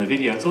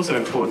video, it's also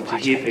important to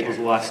hear people's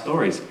life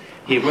stories,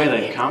 hear where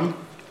they've come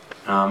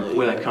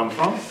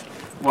from,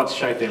 what's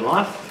shaped their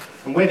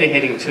life, and where they're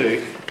heading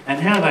to, and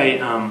how they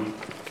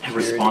have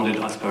responded,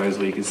 I suppose,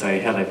 or you could say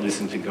how they've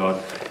listened to God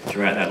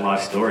throughout that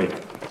life story.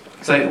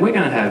 So we're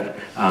going to have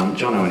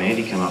Jono and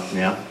Andy come up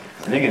now,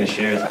 and they're going to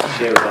share with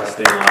us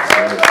their life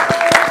stories.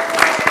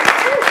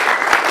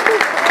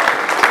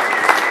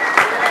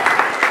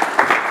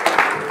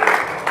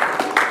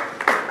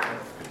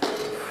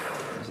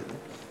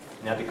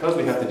 Now, because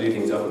we have to do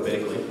things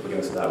alphabetically, we're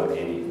going to start with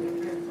Andy.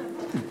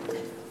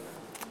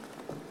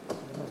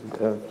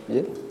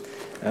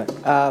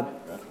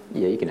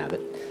 Yeah, you can have it.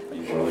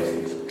 You want to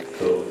listen?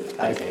 Cool.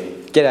 Thanks,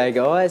 Andy. G'day,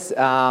 guys.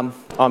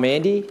 I'm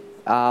Andy.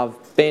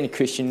 I've been a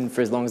Christian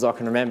for as long as I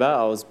can remember.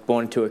 I was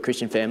born into a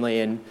Christian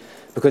family, and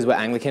because we're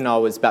Anglican, I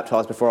was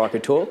baptised before I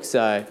could talk,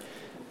 so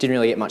didn't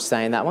really get much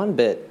say in that one,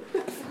 but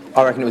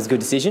I reckon it was a good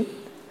decision.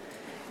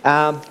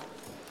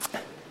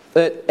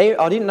 But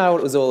I didn't know what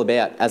it was all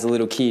about as a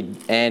little kid,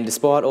 and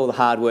despite all the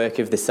hard work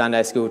of the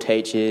Sunday school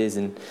teachers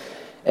and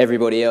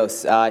everybody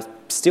else, I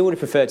still would have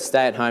preferred to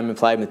stay at home and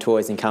play with the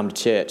toys and come to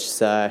church.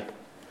 So,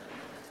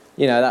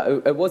 you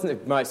know, it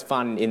wasn't the most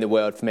fun in the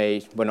world for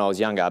me when I was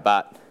younger,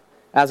 but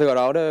as I got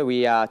older,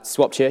 we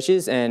swapped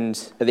churches, and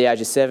at the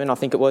age of 7, I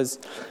think it was,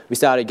 we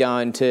started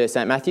going to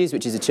St Matthew's,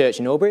 which is a church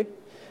in Albury,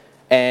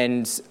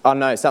 and I don't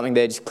know, something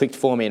there just clicked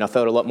for me, and I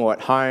felt a lot more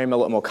at home, a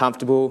lot more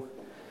comfortable.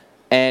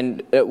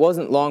 And it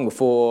wasn't long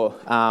before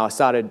I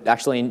started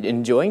actually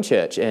enjoying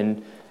church,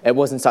 and it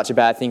wasn't such a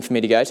bad thing for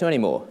me to go to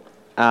anymore.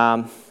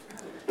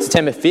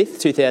 September 5th,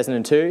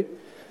 2002,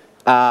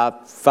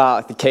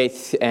 Father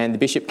Keith and the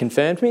Bishop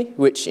confirmed me,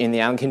 which in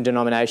the Anglican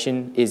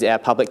denomination is our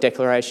public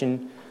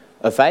declaration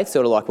of faith,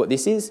 sort of like what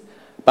this is.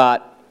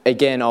 But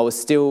again, I was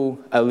still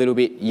a little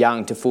bit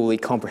young to fully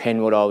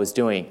comprehend what I was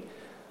doing.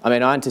 I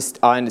mean, I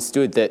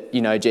understood that,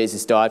 you know,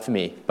 Jesus died for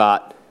me,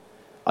 but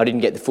I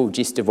didn't get the full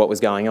gist of what was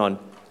going on.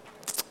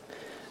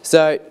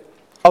 So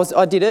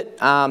I did it.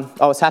 I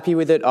was happy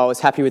with it. I was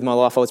happy with my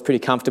life. I was pretty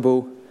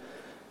comfortable.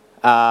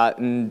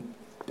 And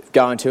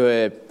going to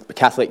a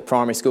Catholic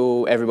primary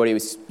school, everybody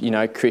was, you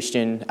know,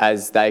 Christian,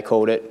 as they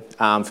called it.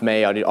 For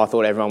me, I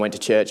thought everyone went to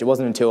church. It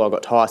wasn't until I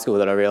got to high school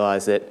that I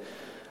realised that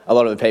a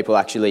lot of the people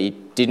actually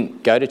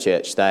didn't go to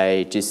church.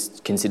 They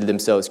just considered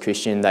themselves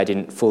Christian. They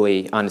didn't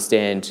fully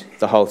understand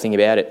the whole thing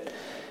about it.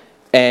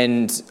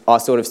 And I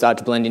sort of started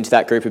to blend into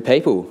that group of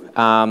people.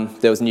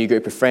 There was a new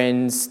group of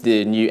friends,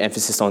 the new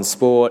emphasis on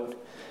sport,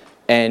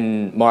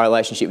 and my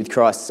relationship with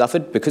Christ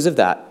suffered because of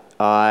that.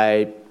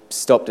 I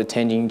stopped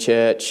attending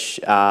church,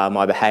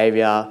 my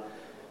behaviour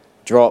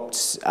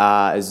dropped,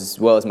 as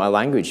well as my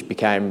language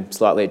became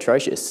slightly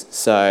atrocious.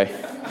 So,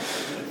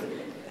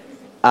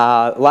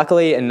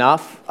 luckily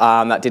enough,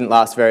 that didn't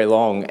last very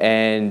long,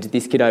 and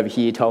this kid over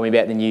here told me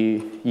about the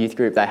new youth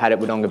group they had at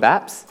Wodonga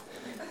Baps.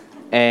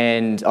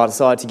 And I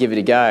decided to give it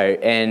a go.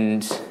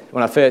 And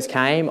when I first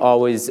came, I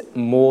was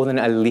more than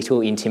a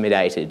little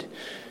intimidated,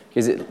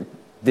 because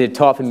the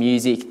type of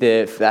music,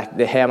 the fact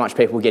that how much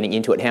people were getting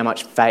into it, how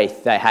much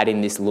faith they had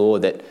in this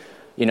Lord that,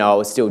 you know, I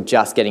was still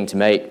just getting to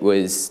meet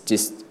was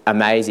just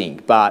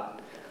amazing. But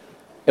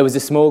it was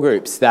the small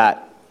groups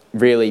that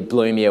really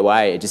blew me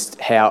away, just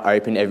how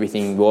open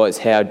everything was,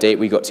 how deep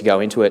we got to go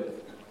into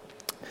it.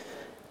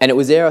 And it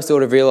was there I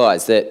sort of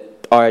realised that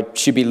I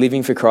should be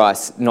living for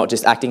Christ, not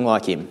just acting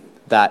like him.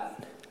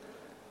 That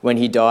when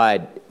he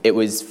died, it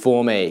was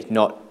for me,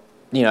 not,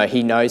 you know,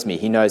 he knows me,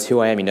 he knows who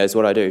I am, he knows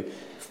what I do.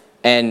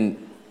 And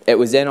it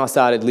was then I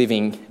started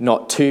living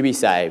not to be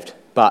saved,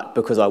 but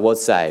because I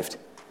was saved.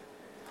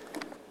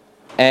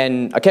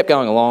 And I kept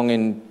going along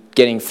and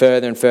getting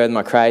further and further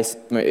with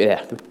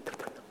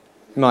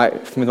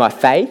my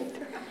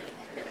faith,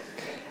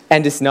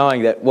 and just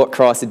knowing that what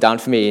Christ had done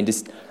for me, and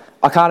just,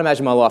 I can't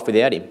imagine my life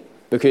without him,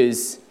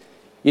 because,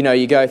 you know,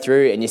 you go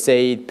through and you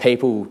see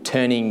people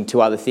turning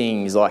to other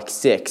things like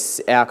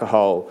sex,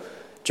 alcohol,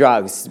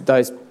 drugs,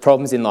 those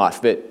problems in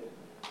life. But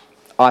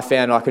I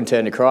found I can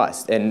turn to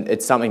Christ, and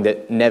it's something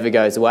that never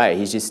goes away.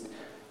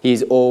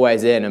 He's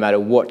always there, no matter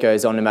what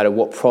goes on, no matter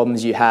what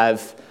problems you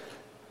have,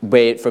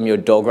 be it from your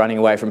dog running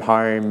away from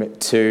home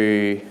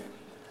to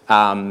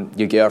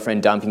your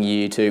girlfriend dumping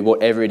you, to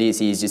whatever it is.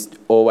 He's just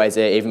always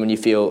there, even when you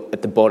feel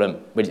at the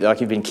bottom, like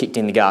you've been kicked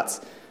in the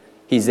guts.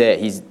 He's there.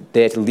 He's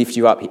there to lift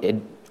you up.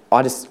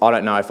 I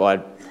don't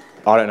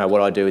know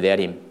what I'd do without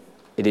him.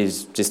 It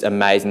is just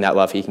amazing that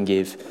love he can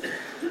give.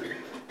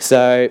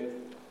 So,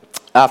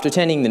 after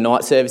attending the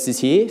night services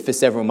here for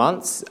several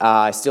months,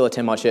 I still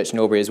attend my church in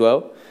Albury as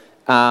well.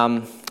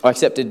 I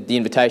accepted the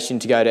invitation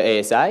to go to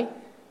ESA,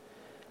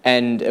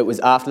 and it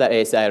was after that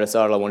ESA I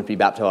decided I wanted to be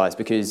baptised,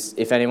 because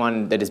if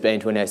anyone that has been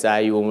to an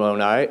ESA, you will well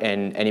know,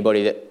 and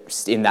anybody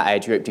that's in that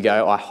age group to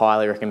go, I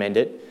highly recommend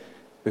it,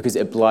 because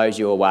it blows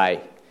you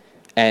away.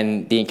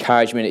 And the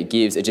encouragement it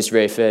gives, it just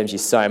reaffirms you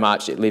so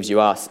much, it lifts you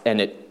up,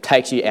 and it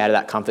takes you out of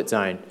that comfort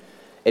zone.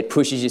 It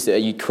pushes you so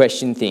you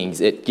question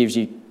things. It gives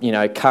you, you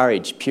know,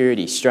 courage,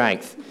 purity,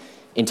 strength,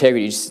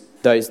 integrity, just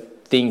those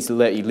things to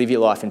let you live your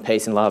life in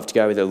peace and love to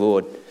go with the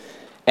Lord.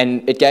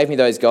 And it gave me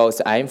those goals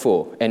to aim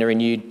for and a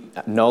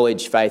renewed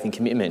knowledge, faith and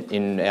commitment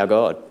in our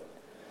God.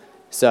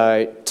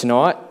 So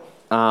tonight,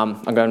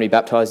 I'm going to be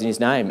baptised in his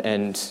name,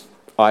 and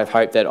I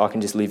hope that I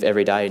can just live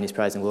every day in his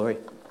praise and glory.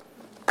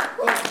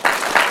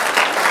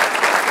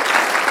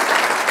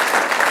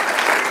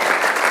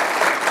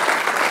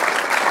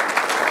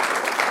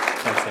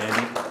 Thanks,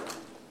 Andy.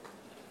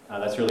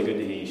 That's really good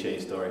to hear you share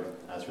your story.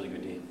 It's really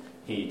good to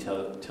hear you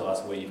tell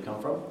us where you've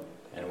come from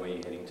and where you're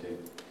heading to.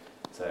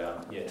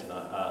 So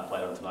tonight,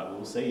 later on tonight,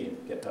 we'll see you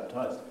get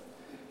baptised.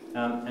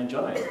 And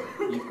Jono,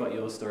 you've got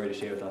your story to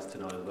share with us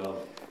tonight as well,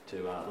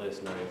 to let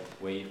us know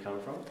where you've come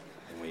from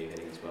and where you're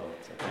heading as well.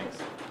 So thanks.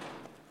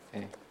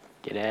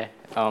 G'day.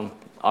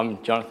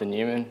 I'm Jonathan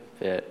Newman,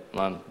 but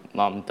my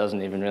mum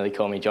doesn't even really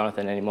call me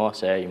Jonathan anymore,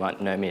 so you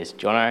might know me as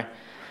Jono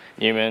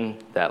Newman,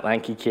 that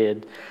lanky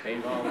kid,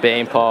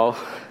 Beanpole.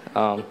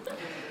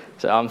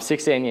 So I'm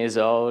 16 years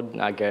old,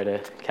 and I go to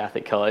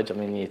Catholic college. I'm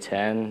in year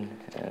 10,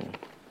 and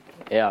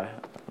I'm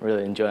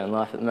really enjoying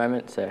life at the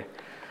moment. So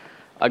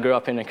I grew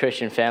up in a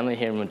Christian family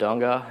here in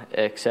Wodonga,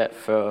 except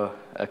for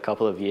a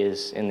couple of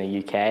years in the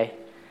UK.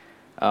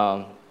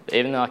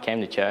 Even though I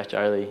came to church,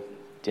 I really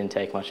didn't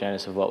take much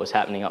notice of what was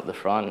happening up the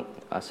front.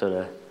 I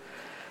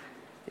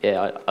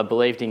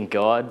believed in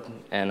God,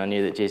 and I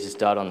knew that Jesus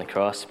died on the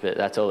cross, but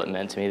that's all it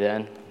meant to me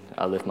then.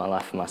 I lived my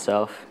life for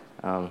myself.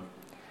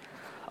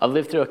 I've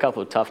lived through a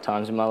couple of tough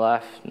times in my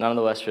life. None of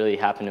the worst really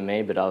happened to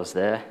me, but I was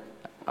there.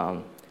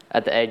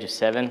 At the age of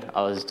 7,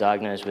 I was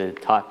diagnosed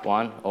with type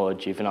 1 or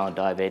juvenile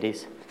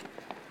diabetes.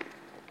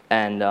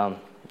 And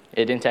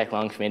it didn't take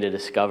long for me to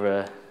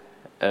discover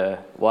a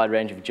wide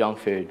range of junk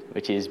food,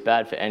 which is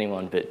bad for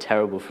anyone, but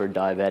terrible for a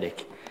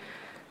diabetic.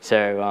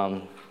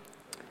 So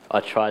I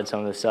tried some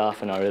of the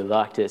stuff and I really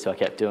liked it, so I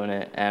kept doing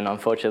it. And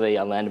unfortunately,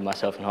 I landed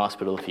myself in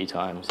hospital a few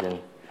times.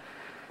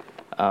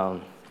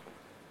 And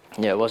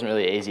it wasn't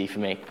really easy for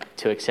me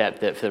to accept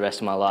that for the rest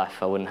of my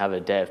life I wouldn't have a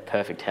day of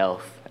perfect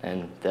health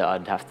and that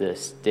I'd have to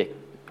stick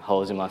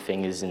holes in my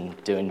fingers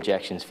and do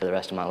injections for the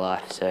rest of my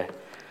life. So,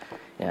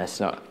 it's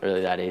not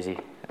really that easy.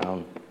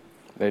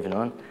 Moving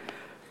on.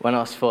 When I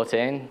was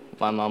 14,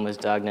 my mum was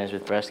diagnosed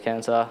with breast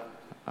cancer.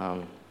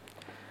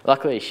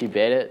 Luckily, she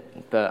beat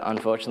it, but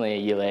unfortunately, a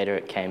year later,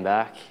 it came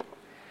back.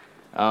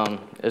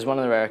 It was one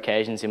of the rare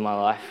occasions in my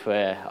life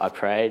where I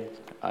prayed.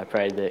 I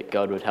prayed that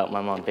God would help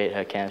my mum beat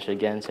her cancer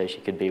again so she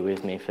could be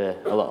with me for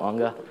a lot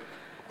longer.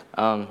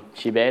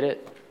 She beat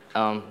it.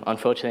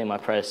 Unfortunately, my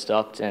prayers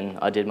stopped and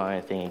I did my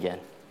own thing again.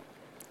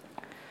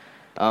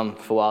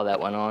 For a while that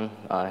went on,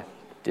 I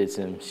did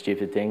some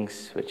stupid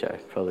things, which I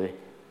probably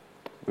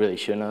really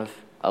shouldn't have.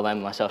 I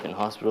landed myself in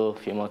hospital a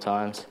few more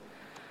times,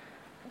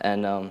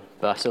 and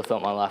but I still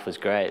thought my life was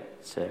great.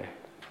 So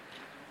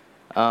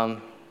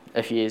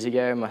a few years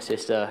ago, my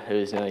sister, who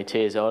was nearly 2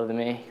 years older than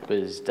me,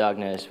 was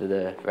diagnosed with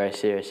a very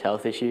serious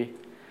health issue.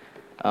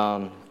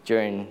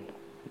 During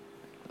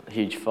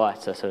huge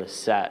fights, I sort of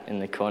sat in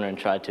the corner and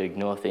tried to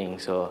ignore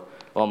things, or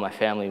while my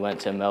family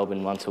went to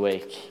Melbourne once a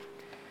week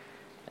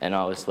and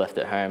I was left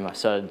at home, I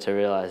started to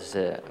realise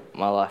that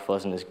my life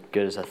wasn't as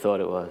good as I thought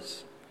it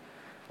was.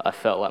 I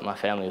felt like my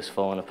family was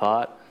falling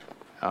apart.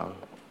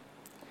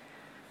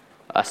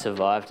 I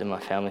survived and my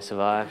family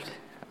survived,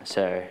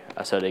 so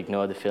I sort of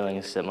ignored the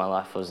feelings that my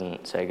life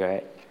wasn't so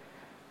great.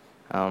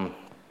 I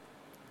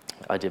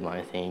did my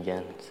own thing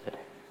again. So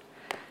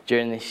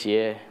during this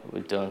year,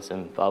 we're doing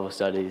some Bible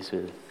studies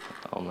with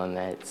all my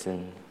mates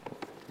and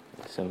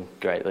some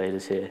great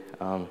leaders here.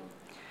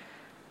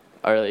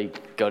 I really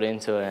got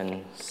into it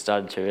and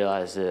started to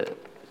realise that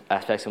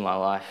aspects of my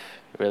life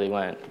really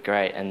weren't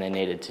great and they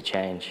needed to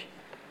change.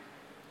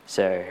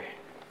 So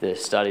the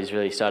studies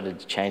really started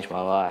to change my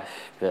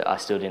life, but I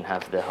still didn't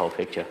have the whole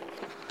picture.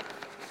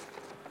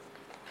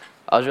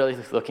 I was really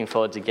looking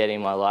forward to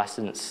getting my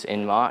licence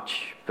in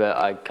March, but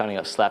I kind of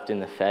got slapped in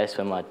the face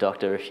when my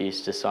doctor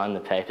refused to sign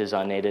the papers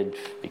I needed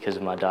because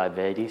of my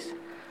diabetes.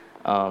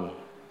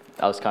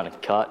 I was kind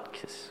of cut,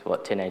 because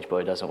what teenage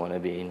boy doesn't want to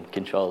be in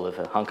control of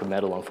a hunk of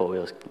metal on 4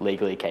 wheels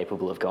legally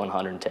capable of going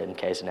 110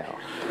 k's an hour?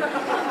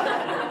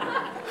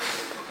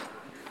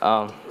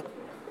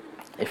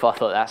 If I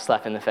thought that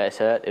slap in the face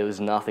hurt, it was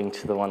nothing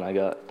to the one I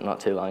got not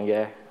too long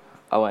ago.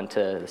 I went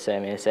to the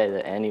same ESA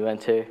that Andy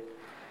went to,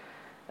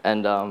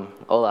 and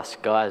all us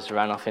guys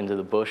ran off into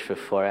the bush for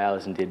 4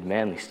 hours and did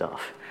manly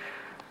stuff.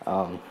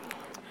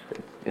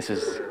 This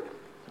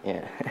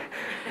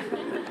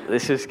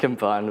was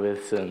combined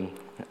with some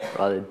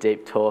rather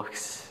deep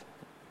talks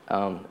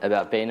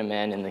about being a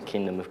man in the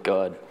kingdom of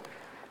God.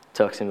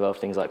 Talks involve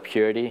things like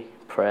purity,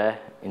 prayer,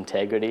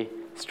 integrity,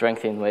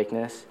 strength in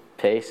weakness,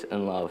 peace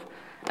and love.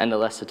 And the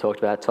lesser talked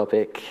about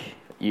topic,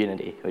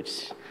 unity,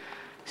 which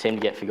seemed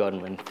to get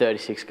forgotten when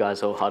 36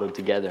 guys all huddled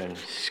together and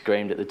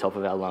screamed at the top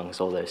of our lungs,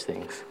 all those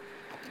things.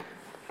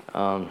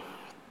 It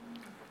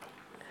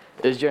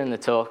was during the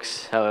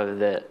talks, however,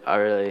 that I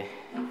really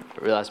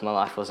realised my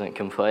life wasn't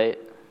complete.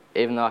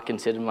 Even though I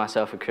considered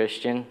myself a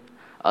Christian,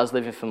 I was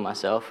living for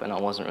myself and I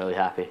wasn't really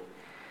happy.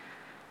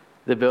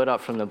 The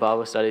build-up from the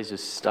Bible studies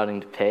was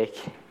starting to peak.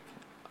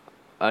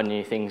 I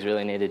knew things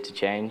really needed to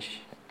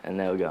change, and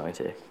they were going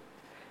to.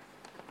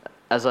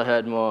 As I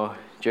heard more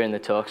during the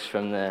talks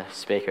from the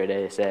speaker at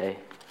ASA,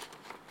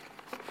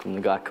 from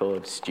the guy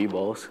called Stu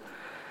Balls,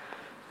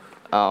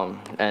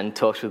 and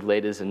talks with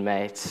leaders and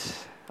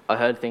mates, I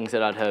heard things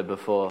that I'd heard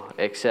before,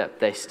 except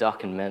they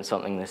stuck and meant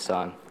something this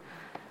time.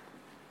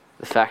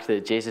 The fact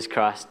that Jesus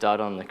Christ died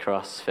on the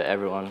cross for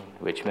everyone,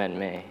 which meant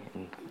me.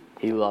 And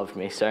he loved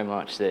me so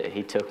much that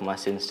he took my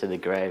sins to the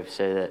grave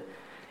so that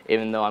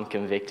even though I'm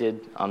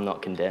convicted, I'm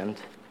not condemned.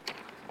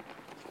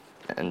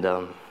 And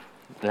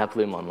that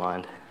blew my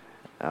mind.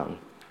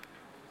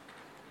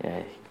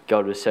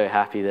 God was so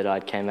happy that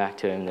I came back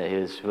to him, that he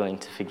was willing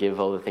to forgive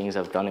all the things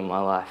I've done in my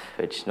life,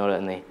 which not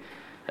only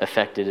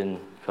affected and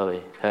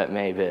probably hurt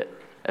me, but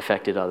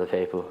affected other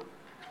people.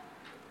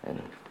 And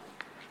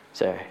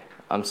so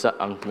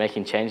I'm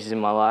making changes in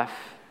my life,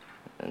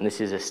 and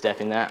this is a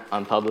step in that.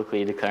 I'm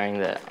publicly declaring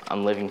that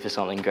I'm living for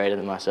something greater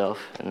than myself,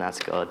 and that's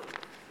God.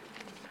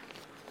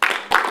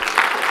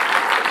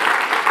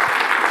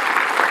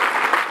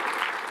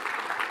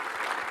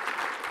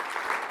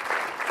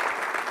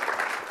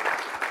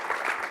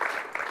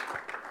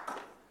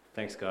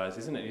 Thanks, guys.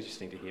 Isn't it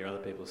interesting to hear other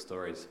people's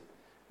stories,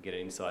 get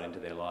an insight into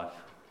their life,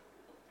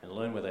 and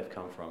learn where they've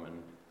come from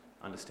and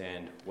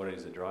understand what it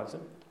is that drives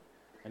them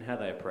and how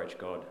they approach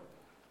God.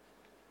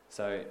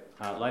 So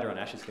later on,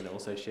 Ash is going to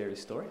also share his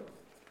story.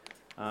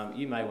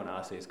 You may want to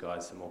ask these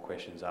guys some more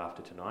questions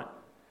after tonight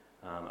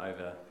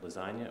over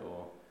lasagna,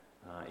 or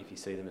if you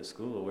see them at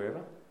school or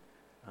wherever.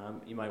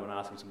 You may want to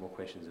ask them some more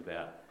questions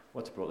about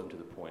what's brought them to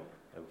the point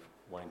of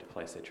wanting to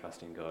place their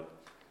trust in God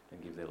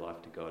and give their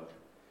life to God.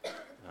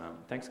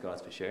 Thanks,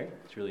 guys, for sharing.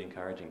 It's really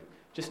encouraging.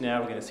 Just now,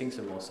 we're going to sing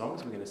some more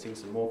songs. We're going to sing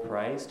some more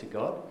praise to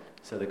God.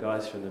 So the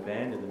guys from the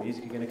band and the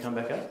music are going to come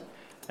back up.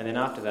 And then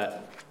after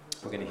that,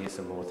 we're going to hear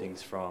some more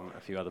things from a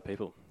few other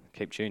people.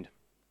 Keep tuned.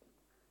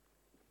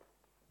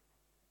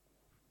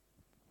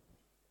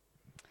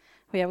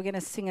 Yeah, we're going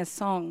to sing a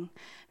song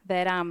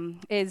that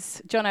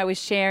as Jono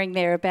was sharing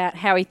there about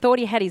how he thought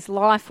he had his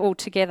life all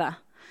together.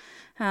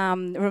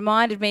 It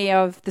reminded me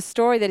of the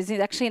story that is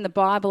actually in the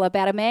Bible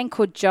about a man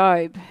called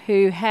Job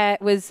who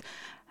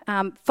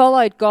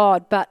followed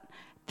God, but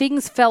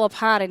things fell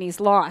apart in his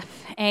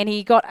life, and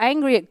he got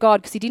angry at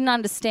God because he didn't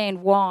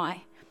understand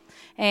why.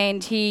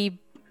 And he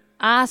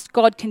asked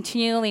God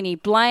continually, and he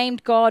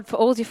blamed God for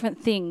all different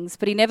things,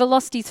 but he never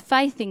lost his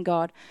faith in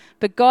God.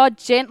 But God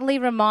gently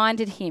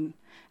reminded him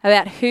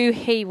about who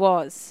he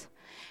was.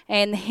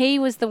 And he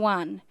was the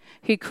one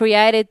who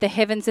created the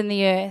heavens and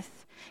the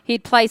earth.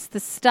 He'd placed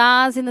the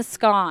stars in the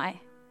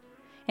sky,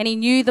 and he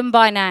knew them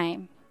by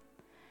name.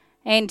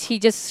 And he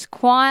just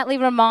quietly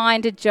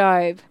reminded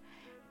Job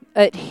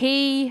that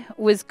he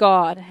was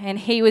God and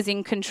he was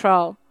in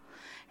control.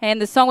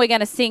 And the song we're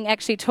going to sing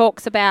actually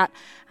talks about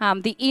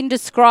the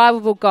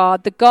indescribable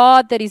God, the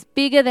God that is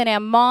bigger than our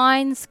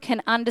minds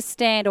can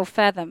understand or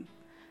fathom,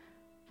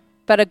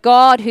 but a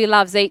God who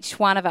loves each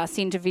one of us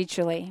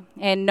individually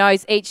and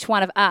knows each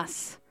one of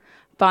us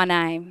by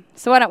name.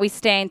 So why don't we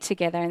stand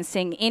together and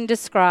sing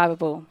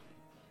Indescribable.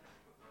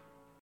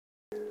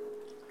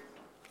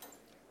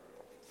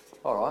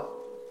 All right,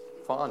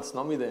 fine,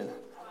 snobby then.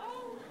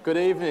 Good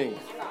evening.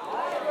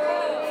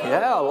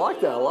 Yeah, I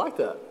like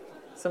that.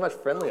 So much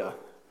friendlier.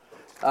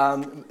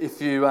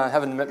 If you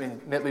haven't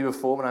met me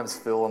before, my name's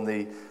Phil. I'm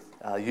the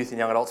Youth and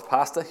Young Adults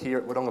Pastor here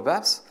at Wodonga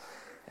Baps.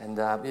 And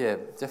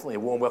definitely a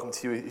warm welcome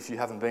to you if you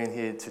haven't been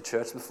here to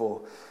church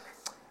before.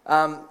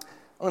 I'm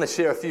going to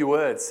share a few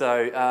words,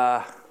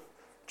 so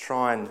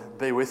try and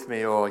be with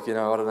me, or, I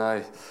don't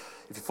know,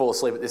 if you fall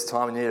asleep at this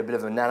time and you need a bit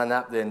of a nana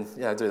nap, then,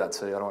 do that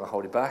too. I don't want to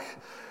hold you back.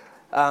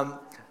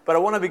 But I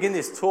want to begin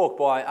this talk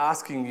by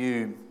asking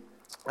you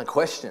a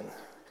question.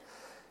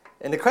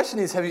 And the question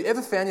is, have you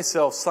ever found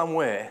yourself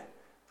somewhere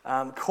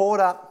caught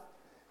up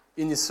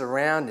in your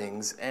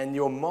surroundings and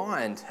your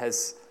mind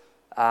has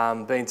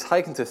been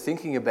taken to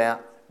thinking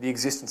about the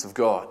existence of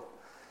God?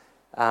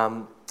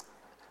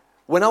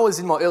 When I was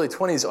in my early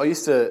 20s, I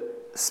used to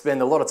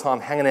spend a lot of time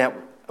hanging out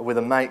with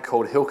a mate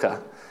called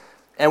Hilka,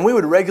 and we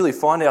would regularly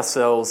find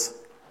ourselves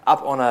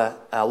up on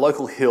a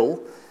local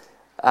hill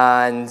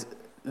and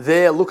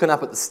there looking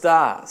up at the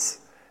stars.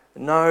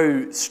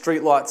 No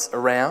streetlights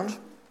around,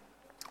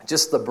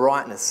 just the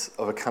brightness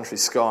of a country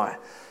sky.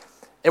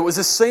 It was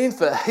a scene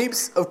for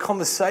heaps of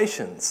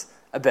conversations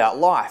about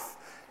life,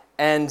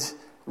 and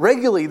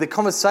regularly the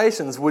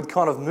conversations would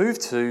kind of move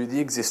to the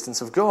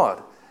existence of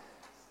God.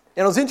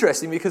 And it was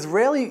interesting because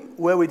rarely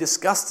were we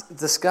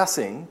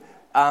discussing,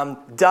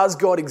 does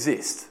God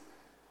exist?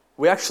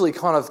 We actually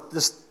kind of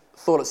just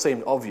thought it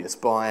seemed obvious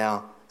by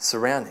our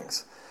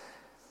surroundings.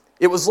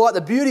 It was like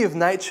the beauty of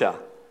nature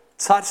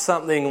touched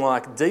something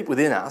like deep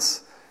within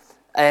us,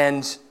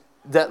 and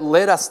that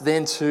led us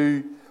then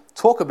to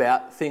talk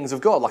about things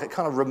of God. Like it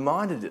kind of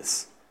reminded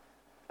us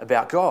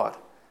about God.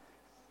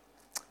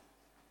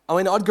 I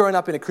mean, I'd grown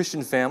up in a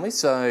Christian family,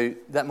 so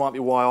that might be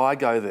why I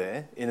go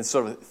there in a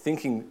sort of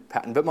thinking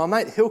pattern. But my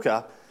mate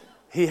Hilka,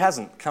 he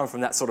hasn't come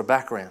from that sort of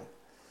background.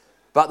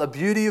 But the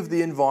beauty of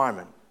the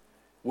environment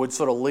would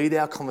sort of lead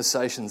our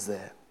conversations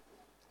there.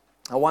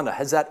 I wonder,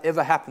 has that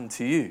ever happened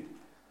to you?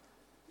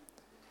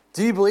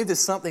 Do you believe there's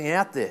something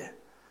out there,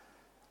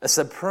 a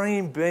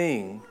supreme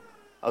being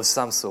of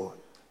some sort?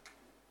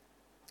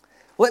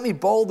 Let me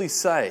boldly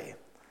say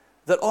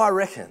that I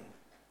reckon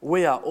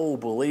we are all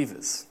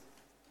believers.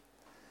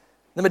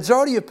 The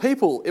majority of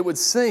people, it would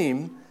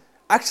seem,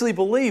 actually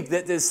believe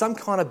that there's some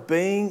kind of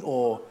being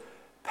or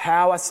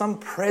power, some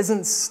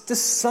presence,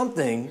 just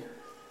something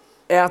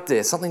out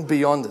there, something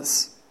beyond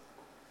us.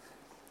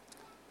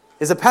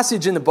 There's a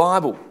passage in the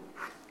Bible.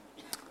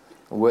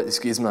 I'll work this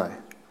gizmo.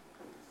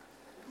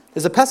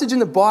 There's a passage in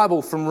the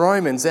Bible from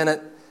Romans, and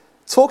it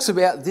talks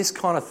about this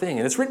kind of thing.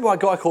 And it's written by a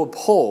guy called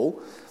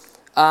Paul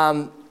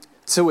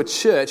to a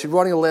church. He's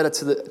writing a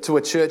letter to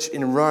a church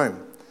in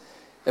Rome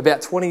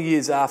about 20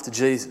 years after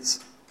Jesus.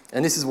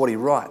 And this is what he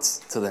writes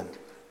to them.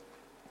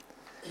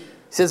 He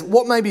says,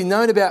 "What may be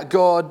known about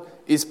God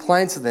is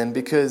plain to them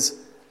because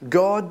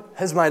God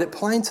has made it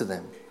plain to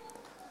them.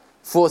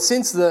 For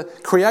since the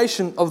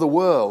creation of the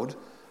world,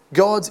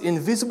 God's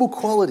invisible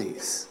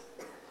qualities,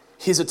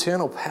 his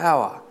eternal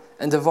power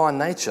and divine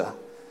nature,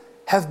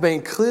 have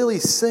been clearly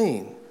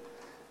seen,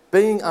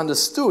 being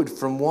understood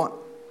from what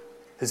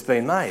has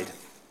been made."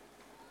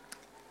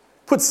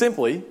 Put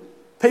simply,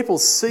 people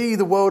see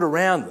the world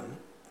around them.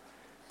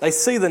 They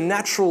see the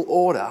natural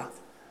order,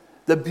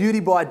 the beauty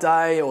by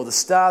day or the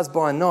stars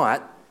by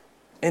night,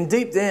 and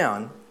deep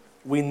down,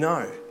 we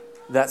know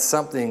that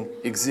something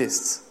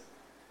exists.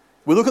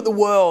 We look at the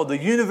world, the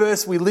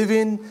universe we live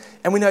in,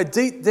 and we know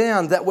deep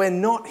down that we're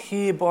not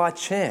here by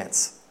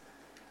chance,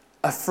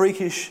 a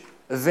freakish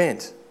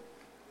event.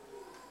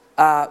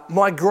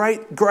 My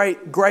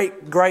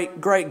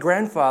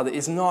great-great-great-great-great-grandfather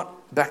is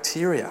not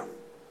bacteria.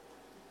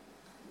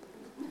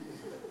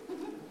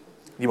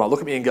 You might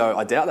look at me and go,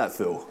 "I doubt that,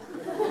 Phil."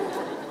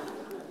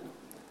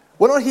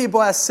 We're not here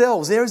by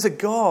ourselves. There is a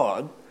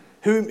God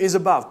who is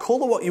above.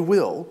 Call it what you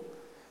will,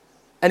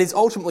 and is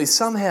ultimately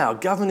somehow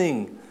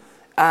governing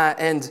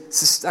and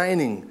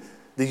sustaining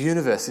the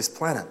universe, this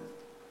planet.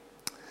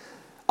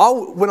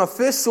 When I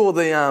first saw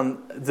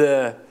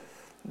the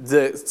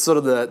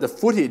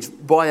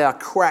footage by our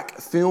crack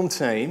film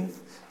team,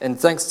 and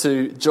thanks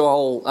to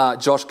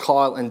Josh,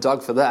 Kyle, and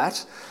Doug for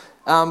that,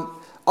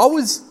 I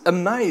was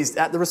amazed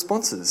at the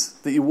responses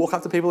that you walk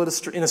up to people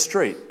in a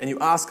street and you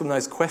ask them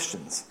those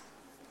questions.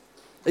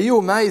 Are you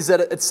amazed that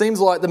it seems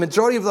like the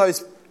majority of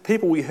those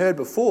people we heard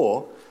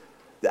before,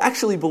 they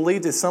actually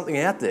believe there's something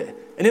out there?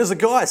 And there was a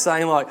guy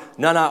saying like,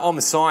 no,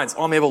 I'm science,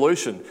 I'm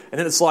evolution. And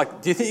then it's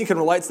like, do you think you can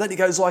relate to that? He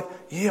goes like,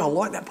 yeah, I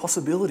like that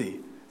possibility.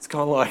 It's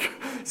kind of like,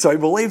 so he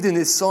believed in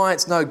this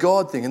science, no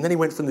God thing. And then he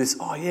went from this,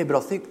 oh yeah, but I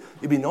think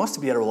it'd be nice to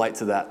be able to relate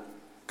to that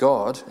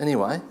God.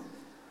 Anyway,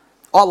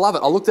 I love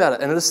it. I looked at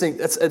it and I just think,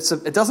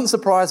 it doesn't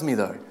surprise me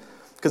though,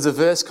 because the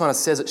verse kind of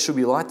says it should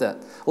be like that.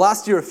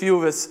 Last year, a few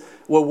of us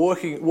were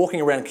walking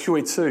around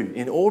QE2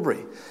 in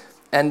Albury,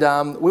 and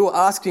we were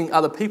asking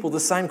other people the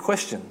same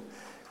question.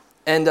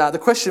 And the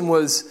question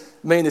was,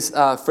 me and this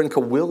friend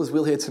called Will, is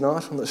Will here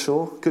tonight? I'm not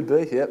sure. Could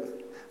be, yep,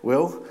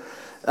 Will.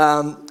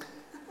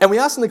 And we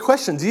asked him the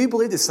question, do you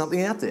believe there's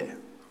something out there?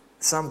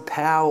 Some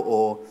power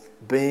or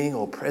being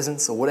or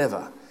presence or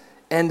whatever?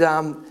 And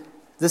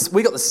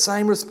we got the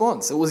same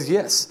response. It was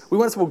yes. We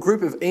went to a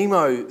group of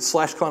emo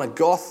 / kind of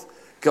goth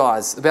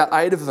guys, about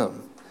 8 of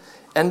them.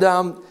 And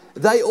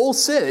they all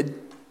said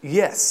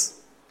yes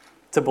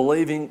to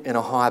believing in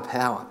a higher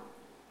power.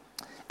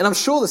 And I'm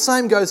sure the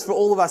same goes for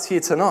all of us here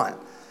tonight.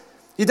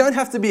 You don't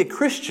have to be a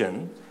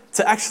Christian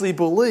to actually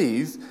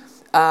believe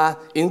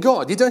in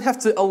God. You don't have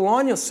to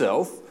align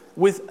yourself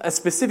with a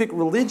specific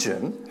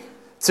religion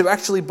to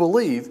actually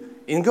believe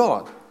in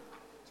God.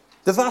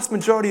 The vast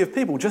majority of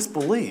people just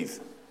believe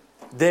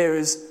there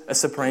is a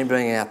supreme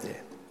being out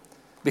there,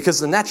 because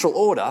the natural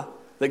order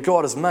that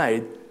God has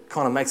made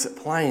kind of makes it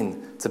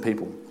plain to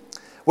people.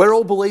 We're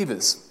all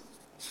believers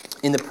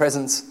in the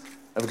presence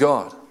of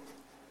God.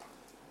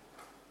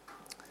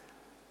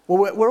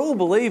 Well, we're all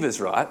believers,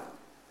 right?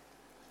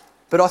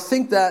 But I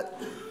think that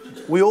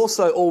we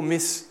also all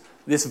miss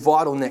this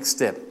vital next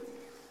step.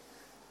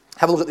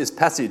 Have a look at this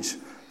passage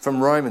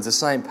from Romans, the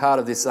same part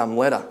of this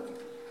letter.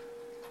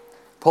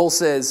 Paul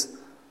says,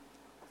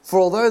 "For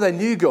although they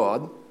knew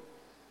God,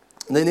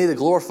 they neither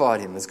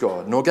glorified him as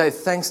God, nor gave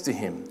thanks to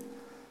him.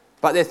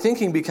 But their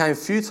thinking became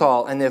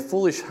futile and their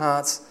foolish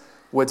hearts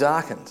were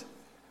darkened.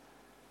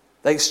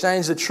 They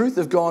exchanged the truth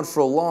of God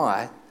for a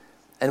lie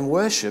and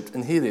worshipped,"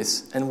 and hear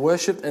this, "and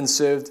worshipped and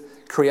served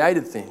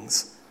created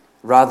things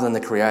rather than the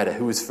Creator,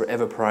 who is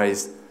forever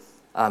praised.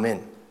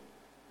 Amen."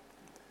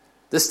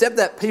 The step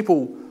that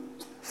people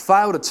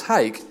fail to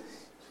take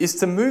is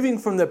to moving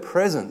from the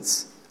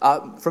presence,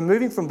 from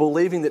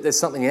believing that there's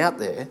something out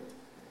there,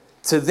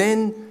 to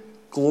then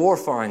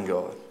glorifying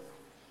God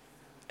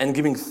and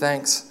giving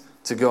thanks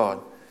to God.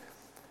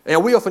 Now,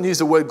 we often use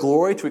the word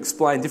glory to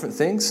explain different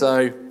things.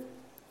 So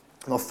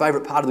my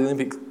favourite part of the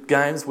Olympic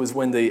Games was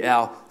when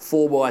our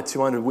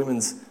 4x200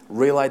 women's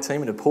relay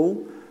team in the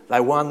pool,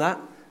 they won that,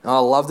 and I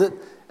loved it.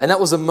 And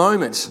that was a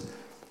moment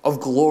of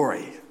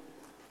glory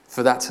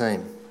for that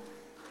team.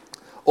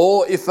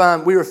 Or if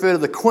we refer to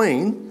the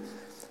Queen,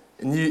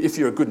 and if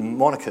you're a good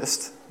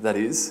monarchist, that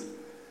is,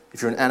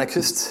 if you're an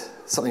anarchist,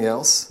 something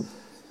else,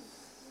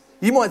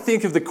 you might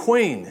think of the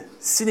Queen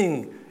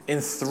sitting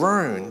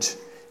enthroned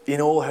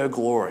in all her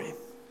glory.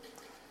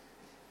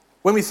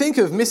 When we think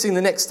of missing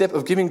the next step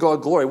of giving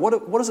God glory,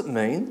 what does it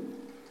mean?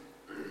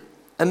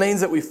 It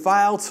means that we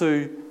fail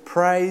to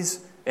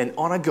praise and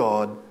honour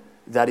God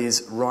that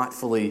is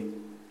rightfully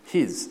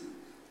His.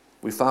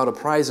 We fail to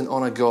praise and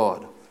honour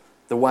God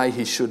the way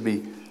He should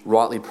be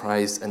rightly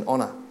praised and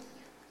honoured.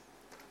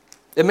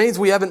 It means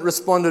we haven't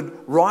responded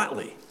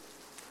rightly.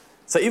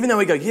 So even though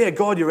we go, yeah,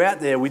 God, you're out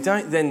there, we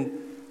don't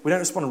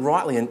respond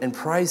rightly and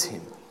praise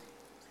Him.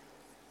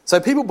 So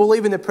people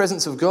believe in the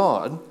presence of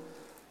God,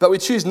 but we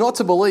choose not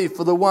to believe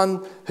for the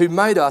one who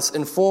made us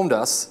and formed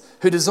us,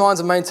 who designs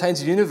and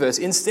maintains the universe.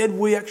 Instead,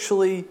 we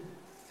actually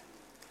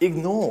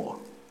ignore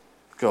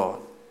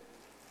God.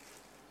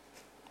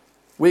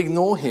 We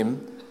ignore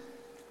Him,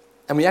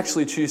 and we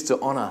actually choose to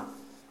honour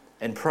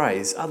and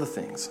praise other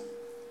things.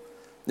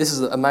 This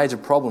is a major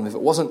problem. If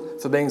it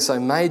wasn't for being so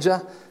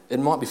major, it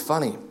might be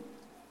funny.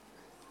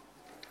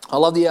 I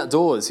love the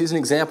outdoors. Here's an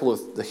example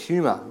of the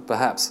humour,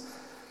 perhaps.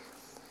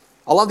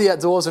 I love the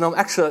outdoors, and I'm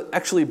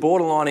actually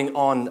borderlining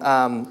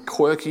on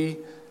quirky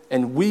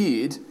and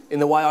weird in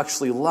the way I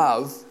actually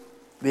love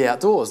the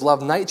outdoors,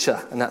 love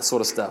nature and that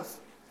sort of stuff.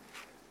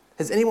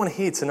 Has anyone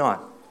here tonight,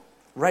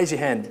 raise your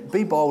hand,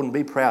 be bold and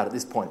be proud at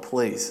this point,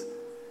 please.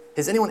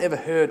 Has anyone ever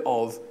heard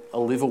of a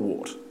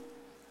liverwort?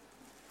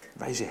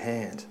 Raise your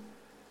hand.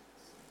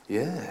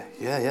 Yeah.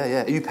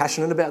 Are you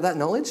passionate about that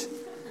knowledge?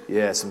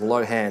 Yeah, some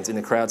low hands in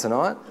the crowd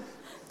tonight.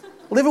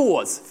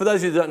 Liverworts, for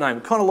those of you who don't know,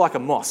 kind of like a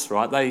moss,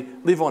 right? They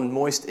live on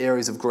moist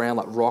areas of ground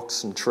like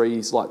rocks and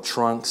trees, like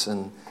trunks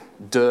and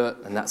dirt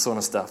and that sort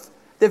of stuff.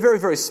 They're very,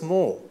 very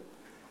small.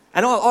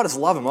 And I just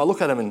love them. I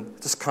look at them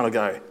and just kind of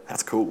go,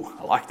 that's cool.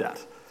 I like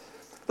that.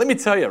 Let me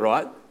tell you,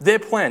 right? Their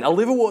plan, a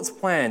liverwort's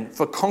plan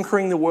for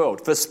conquering the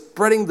world, for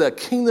spreading the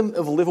kingdom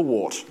of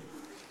liverwort.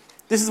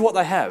 This is what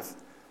they have.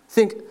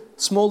 Think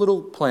small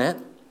little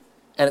plant,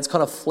 and it's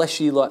kind of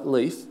fleshy like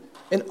leaf,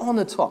 and on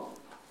the top,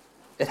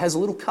 it has a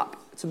little cup.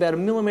 It's about 1.5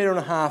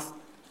 millimeters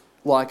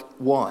like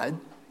wide,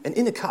 and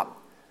in the cup,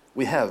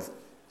 we have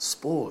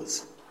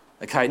spores.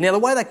 Okay, now the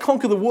way they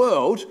conquer the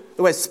world,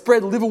 the way they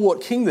spread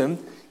liverwort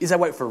kingdom, is they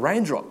wait for a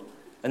raindrop.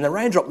 And the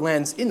raindrop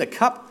lands in the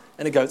cup,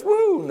 and it goes,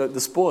 woo, and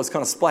the spores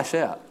kind of splash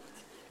out.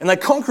 And they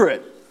conquer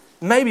it,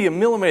 maybe 1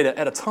 millimeter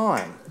at a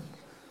time.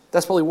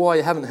 That's probably why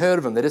you haven't heard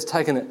of them. They're just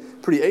taking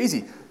it pretty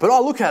easy. But I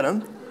look at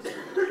them,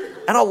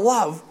 and I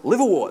love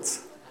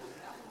liverworts.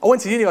 I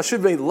went to uni, I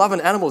should be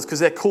loving animals because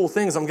they're cool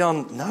things. I'm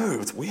going, no,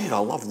 it's weird. I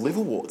love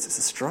liverworts. This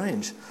is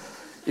strange.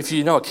 If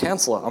you know a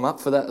counsellor, I'm up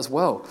for that as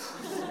well.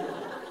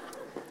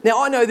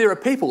 Now, I know there are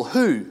people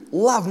who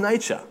love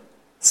nature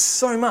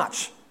so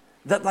much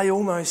that they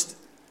almost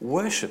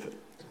worship it.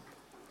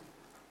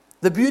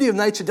 The beauty of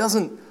nature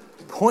doesn't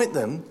point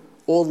them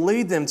or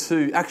lead them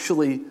to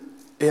actually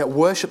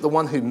worship the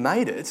one who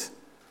made it,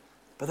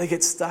 but they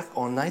get stuck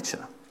on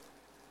nature.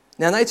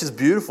 Now, nature's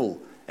beautiful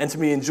and to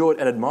be enjoyed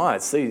and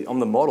admired. See, I'm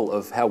the model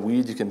of how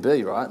weird you can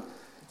be, right?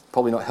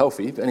 Probably not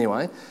healthy, but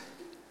anyway.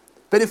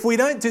 But if we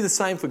don't do the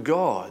same for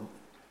God,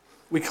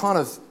 we kind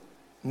of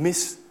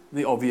miss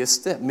the obvious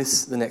step,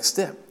 miss the next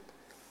step.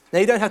 Now,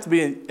 you don't have to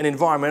be an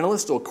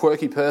environmentalist or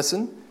quirky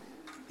person.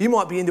 You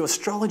might be into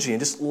astrology and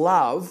just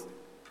love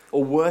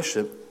or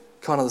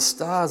worship kind of the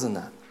stars and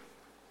that.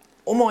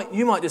 Or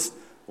you might just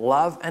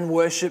love and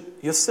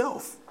worship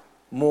yourself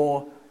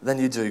more than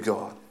you do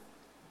God.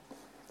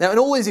 Now, in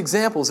all these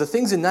examples, the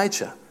things in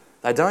nature,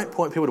 they don't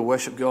point people to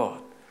worship God.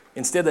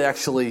 Instead,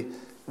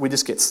 we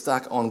just get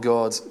stuck on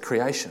God's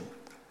creation.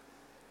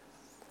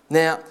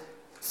 Now,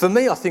 for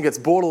me, I think it's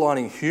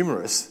borderlining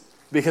humorous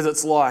because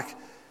it's like,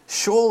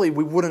 surely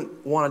we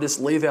wouldn't want to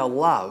just leave our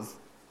love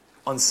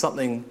on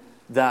something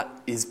that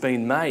is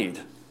being made.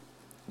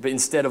 But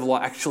instead of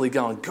like actually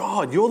going,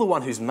 God, you're the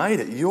one who's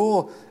made it.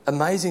 You're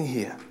amazing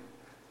here.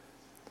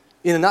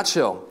 In a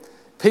nutshell,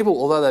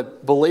 people, although they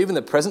believe in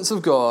the presence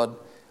of God,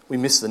 we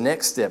miss the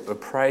next step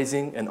of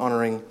praising and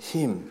honouring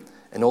Him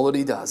and all that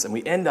He does. And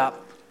we end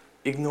up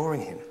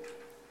ignoring Him.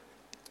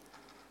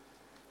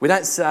 We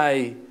don't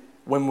say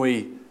when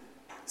we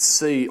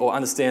see or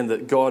understand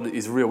that God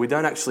is real, we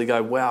don't actually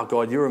go, wow,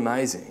 God, you're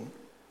amazing.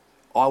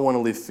 I want to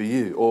live for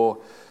you. Or,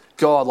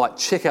 God, like,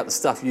 check out the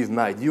stuff you've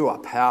made. You are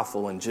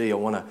powerful and gee, I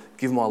want to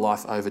give my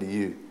life over to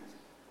you.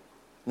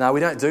 No,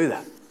 we don't do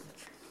that.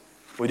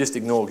 We just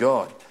ignore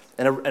God.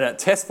 And a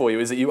test for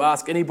you is that you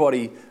ask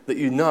anybody that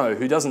you know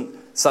who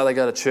doesn't say they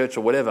go to church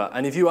or whatever,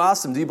 and if you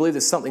ask them, do you believe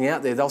there's something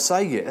out there, they'll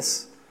say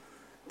yes.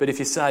 But if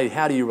you say,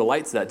 how do you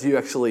relate to that? Do you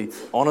actually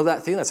honour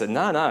that thing? They say,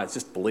 no, it's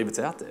just believe it's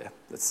out there.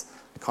 That's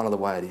kind of the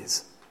way it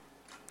is.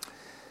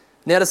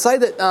 Now, to say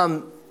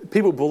that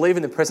people believe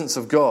in the presence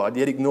of God,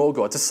 yet ignore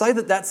God, to say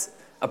that that's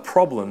a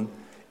problem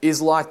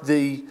is like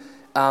the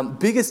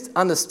biggest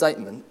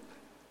understatement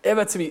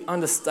ever to be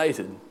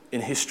understated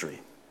in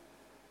history.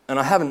 And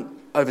I haven't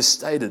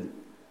overstated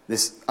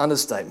this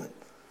understatement.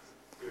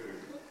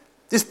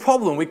 This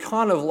problem, we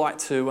kind of like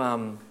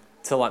to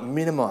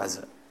minimize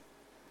it.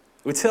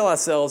 We tell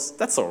ourselves,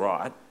 that's all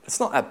right. It's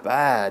not that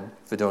bad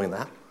for doing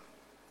that.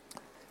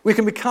 We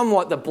can become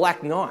like the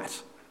Black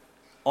Knight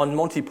on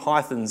Monty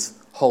Python's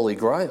Holy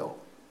Grail.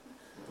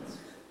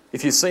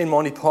 If you've seen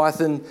Monty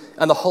Python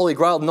and the Holy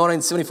Grail,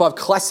 1975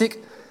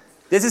 classic,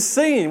 there's a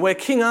scene where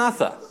King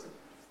Arthur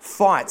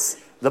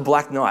fights the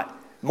Black Knight.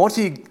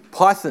 Monty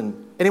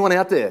Python, anyone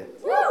out there?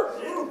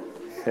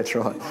 That's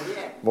right.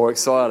 More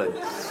excited.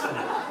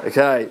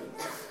 Okay.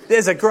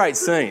 There's a great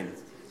scene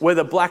where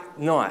the Black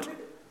Knight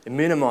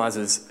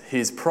minimises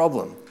his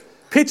problem.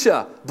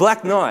 Picture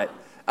Black Knight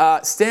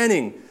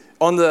standing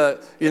on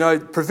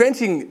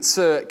preventing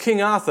Sir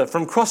King Arthur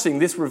from crossing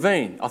this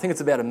ravine. I think it's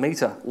about a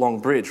metre long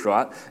bridge,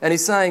 right? And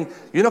he's saying,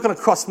 you're not going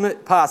to cross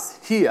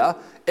past here.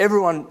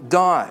 Everyone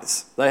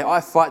dies.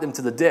 I fight them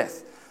to the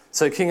death.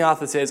 So King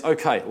Arthur says,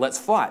 okay, let's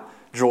fight.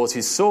 Draws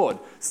his sword,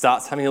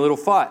 starts having a little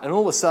fight. And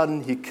all of a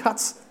sudden, he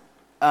cuts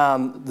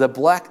the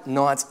Black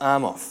Knight's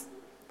arm off.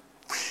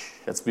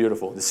 That's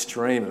beautiful. This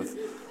stream of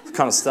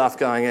kind of stuff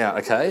going out,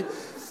 okay?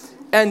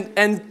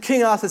 And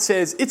King Arthur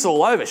says, it's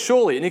all over,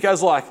 surely. And he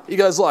goes like,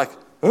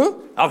 huh?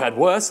 I've had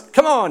worse.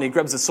 Come on. He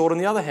grabs the sword in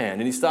the other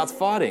hand and he starts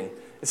fighting.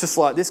 It's just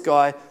like, this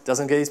guy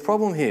doesn't get his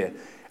problem here.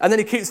 And then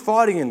he keeps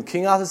fighting and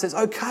King Arthur says,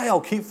 okay,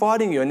 I'll keep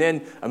fighting you. And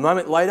then a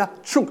moment later,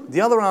 chunk, the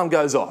other arm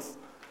goes off.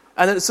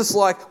 And then it's just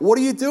like, what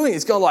are you doing?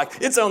 He's going like,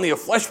 it's only a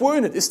flesh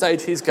wound. At this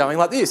stage, he's going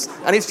like this.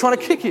 And he's trying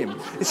to kick him.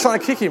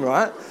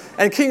 Right?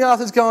 And King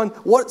Arthur's going,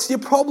 what's your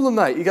problem,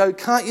 mate? You go,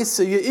 can't you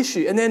see your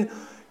issue? And then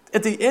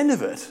at the end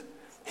of it,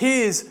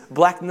 here's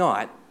Black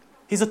Knight.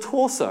 He's a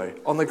torso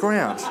on the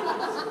ground.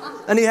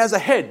 And he has a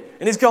head.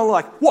 And he's going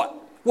like, what?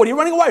 What, are you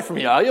running away from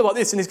me, are you? Like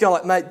this. And he's going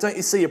like, mate, don't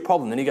you see your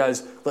problem? And he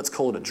goes, let's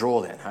call it a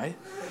draw then, hey?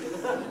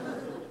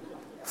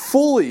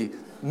 Fully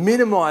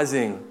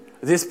minimising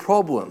this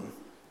problem.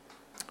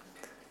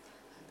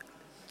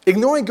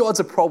 Ignoring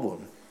God's a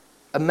problem,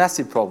 a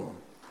massive problem.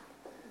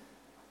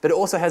 But it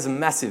also has a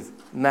massive,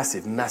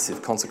 massive,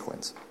 massive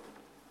consequence.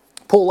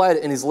 Paul later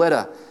in his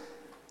letter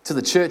to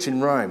the church in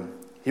Rome,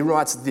 he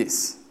writes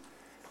this,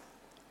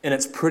 and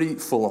it's pretty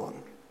full on.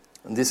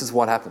 And this is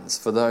what happens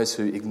for those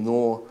who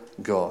ignore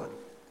God.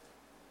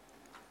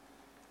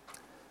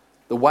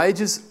 The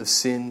wages of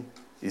sin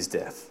is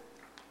death.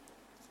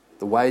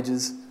 The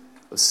wages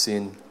of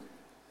sin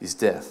is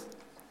death.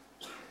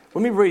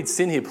 When we read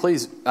sin here,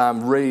 please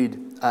read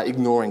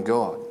ignoring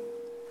God.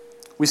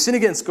 We sin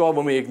against God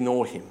when we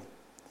ignore him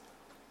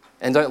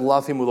and don't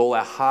love him with all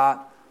our heart,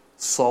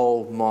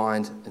 soul,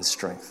 mind, and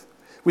strength.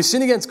 We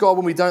sin against God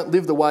when we don't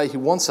live the way he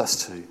wants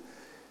us to,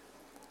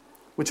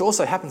 which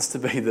also happens to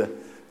be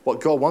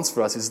what God wants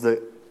for us is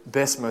the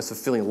best, most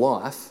fulfilling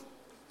life.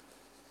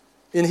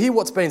 And here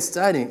what's been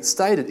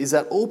stated is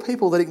that all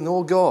people that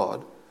ignore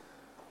God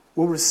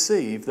will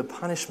receive the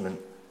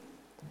punishment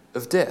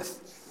of death.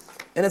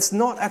 And it's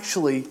not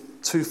actually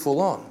too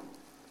full on.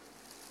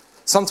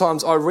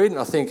 Sometimes I read and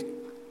I think,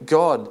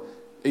 God,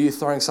 are you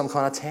throwing some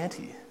kind of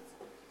tanty?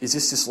 Is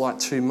this just like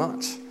too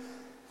much?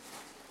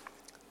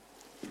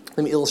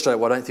 Let me illustrate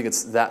why I don't think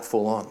it's that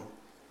full on.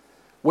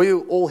 We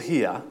all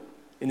here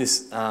in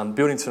this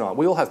building tonight,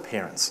 we all have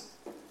parents.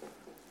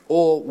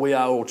 Or we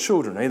are all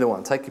children, either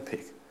one, take your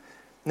pick.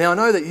 Now I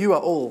know that you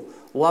are all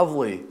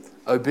lovely,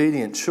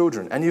 obedient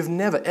children and you've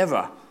never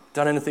ever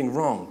done anything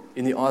wrong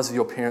in the eyes of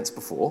your parents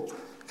before.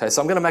 Okay, so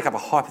I'm going to make up a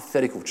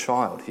hypothetical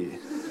child here.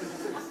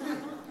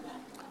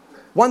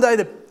 One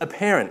day a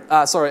parent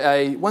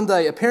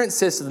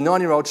says to the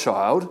 9-year-old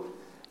child,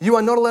 you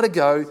are not allowed to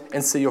go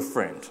and see your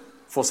friend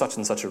for such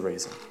and such a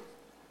reason.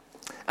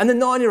 And the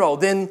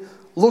 9-year-old then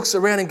looks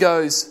around and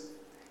goes,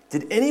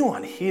 did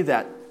anyone hear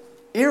that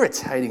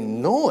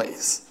irritating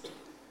noise?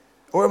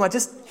 Or am I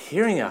just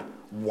hearing a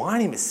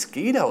whiny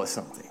mosquito or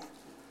something?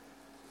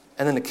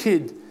 And then the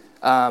kid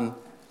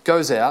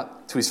goes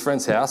out to his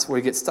friend's house where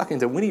he gets stuck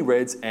into Winnie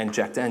Reds and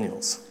Jack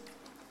Daniels.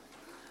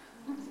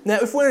 Now,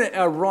 if we're in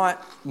our right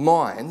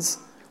minds,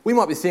 we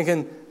might be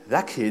thinking,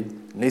 that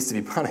kid needs to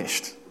be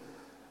punished.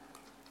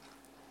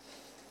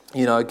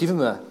 You know, give him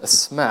a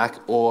smack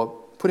or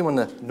put him on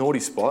the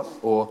naughty spot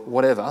or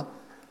whatever,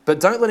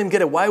 but don't let him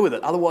get away with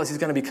it, otherwise he's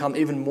going to become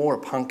even more a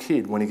punk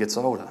kid when he gets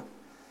older.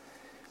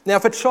 Now,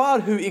 if a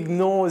child who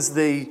ignores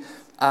the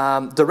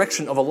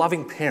direction of a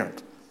loving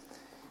parent,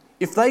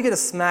 if they get a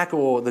smack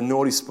or the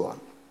naughty spot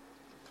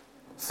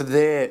for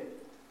their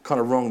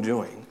kind of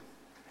wrongdoing,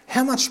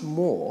 how much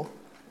more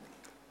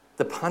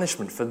the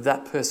punishment for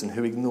that person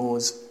who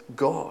ignores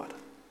God,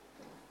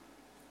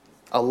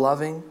 a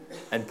loving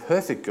and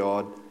perfect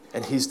God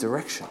and his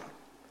direction.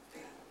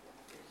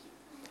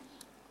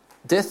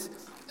 Death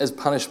as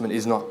punishment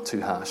is not too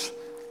harsh.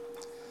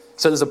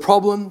 So there's a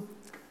problem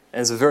and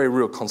there's a very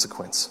real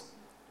consequence.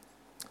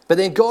 But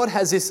then God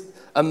has this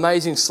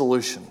amazing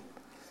solution.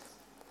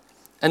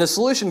 And the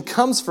solution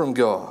comes from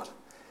God.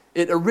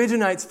 It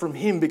originates from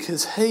him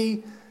because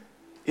he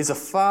is a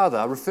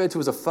father, referred to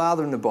as a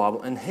father in the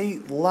Bible, and he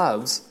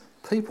loves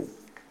people.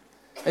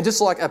 And just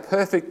like a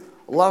perfect,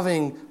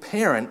 loving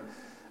parent,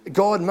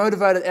 God,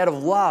 motivated out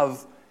of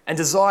love, and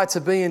desire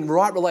to be in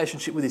right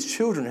relationship with his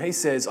children, he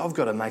says, I've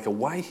got to make a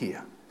way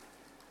here.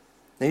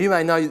 Now you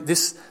may know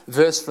this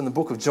verse from the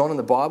book of John in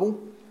the Bible.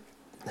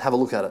 Have a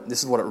look at it.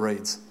 This is what it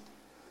reads.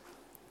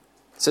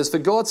 It says, "For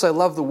God so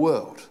loved the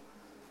world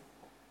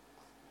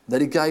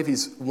that he gave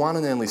his one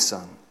and only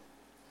Son,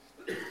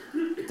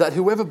 that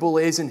whoever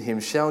believes in him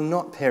shall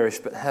not perish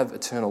but have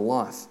eternal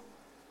life.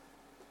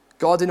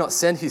 God did not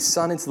send his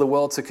Son into the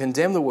world to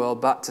condemn the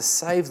world, but to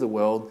save the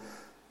world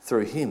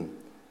through him.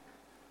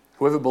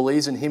 Whoever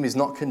believes in him is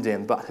not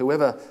condemned, but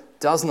whoever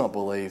does not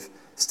believe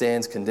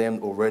stands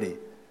condemned already,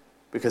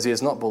 because he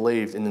has not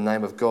believed in the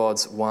name of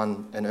God's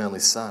one and only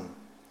Son."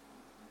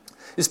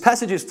 This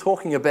passage is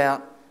talking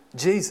about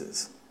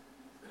Jesus.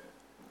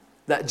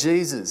 That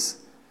Jesus,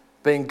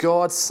 being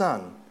God's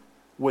Son,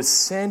 was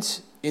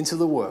sent into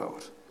the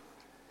world.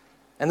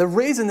 And the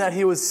reason that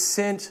he was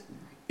sent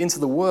into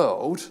the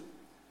world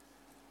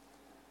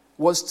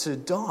was to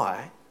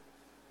die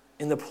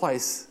in the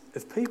place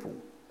of people.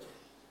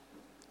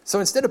 So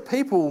instead of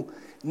people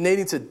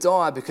needing to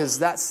die because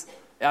that's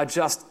our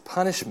just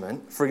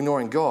punishment for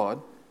ignoring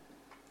God,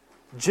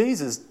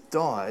 Jesus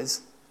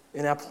dies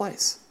in our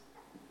place.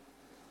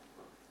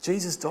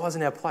 Jesus dies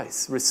in our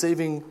place,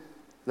 receiving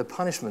the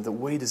punishment that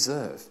we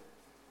deserve.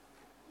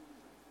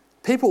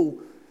 People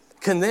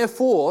can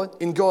therefore,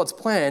 in God's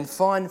plan,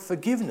 find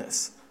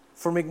forgiveness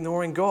from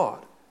ignoring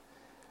God.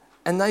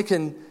 And they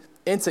can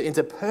enter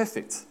into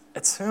perfect,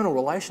 eternal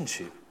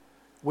relationship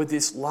with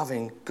this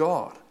loving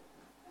God.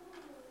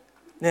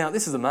 Now,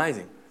 this is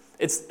amazing.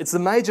 It's the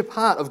major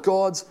part of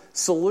God's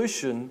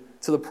solution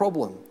to the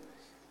problem.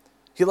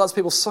 He loves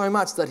people so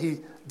much that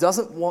he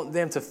doesn't want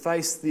them to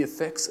face the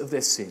effects of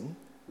their sin,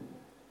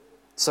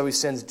 so he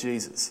sends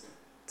Jesus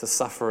to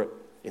suffer it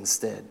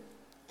instead.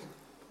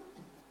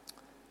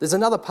 There's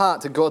another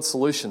part to God's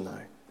solution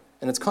though,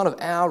 and it's kind of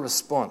our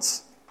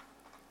response.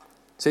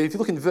 So if you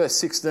look in verse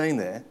 16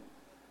 there,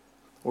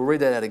 we'll read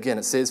that out again.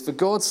 It says, "For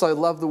God so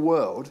loved the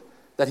world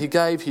that he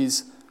gave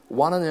his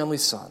one and only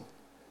Son,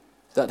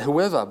 that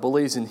whoever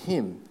believes in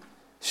him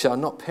shall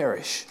not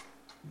perish,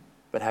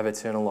 but have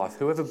eternal life."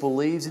 Whoever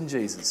believes in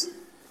Jesus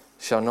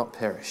shall not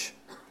perish,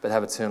 but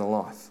have eternal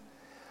life.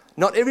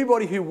 Not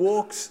everybody who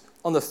walks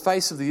on the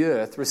face of the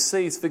earth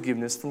receives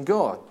forgiveness from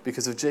God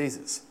because of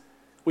Jesus.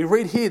 We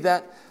read here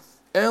that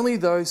only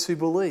those who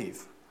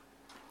believe,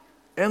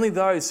 only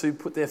those who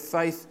put their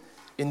faith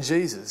in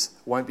Jesus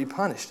won't be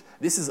punished.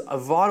 This is a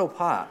vital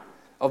part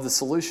of the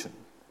solution.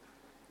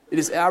 It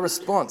is our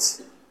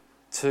response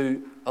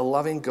to a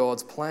loving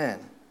God's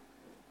plan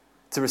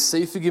to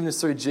receive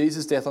forgiveness through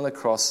Jesus' death on the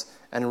cross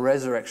and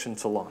resurrection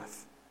to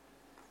life.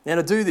 Now,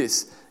 to do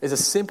this is a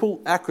simple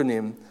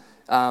acronym.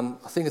 I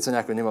think it's an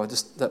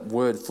acronym. That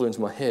word flew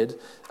into my head.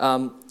 It's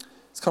kind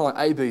of like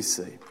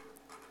ABC.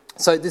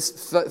 So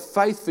this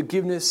faith,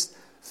 forgiveness,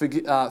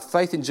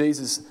 faith in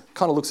Jesus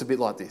kind of looks a bit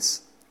like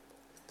this.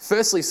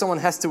 Firstly, someone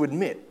has to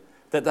admit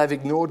that they've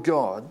ignored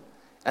God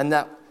and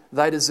that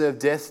they deserve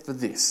death for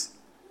this.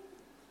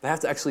 They have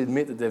to actually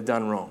admit that they've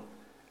done wrong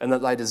and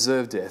that they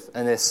deserve death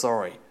and they're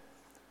sorry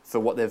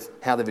for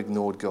how they've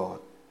ignored God.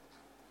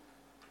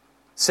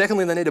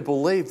 Secondly, they need to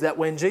believe that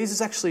when Jesus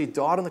actually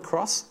died on the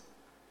cross,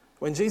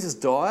 when Jesus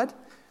died,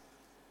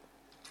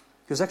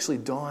 he was actually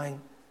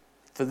dying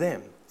for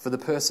them, for the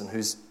person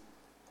who's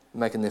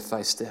making their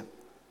faith step.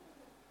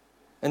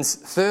 And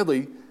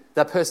thirdly,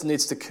 that person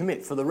needs to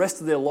commit for the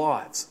rest of their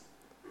lives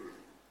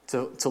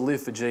to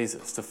live for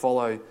Jesus, to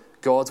follow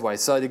God's way.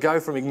 So to go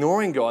from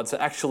ignoring God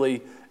to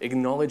actually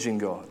acknowledging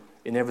God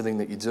in everything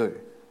that you do.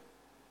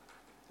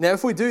 Now,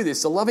 if we do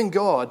this, the loving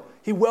God,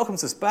 he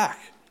welcomes us back.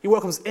 He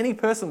welcomes any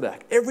person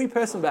back, every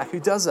person back who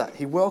does that,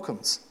 he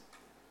welcomes.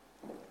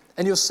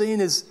 And you're seen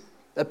as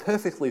a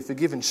perfectly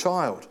forgiven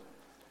child,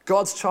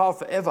 God's child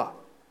forever.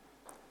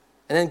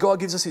 And then God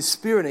gives us his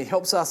Spirit and he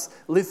helps us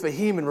live for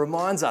him and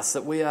reminds us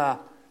that we are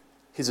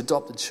his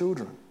adopted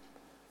children.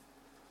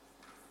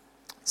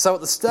 So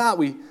at the start,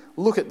 we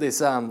look at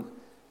this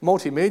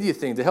multimedia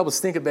thing to help us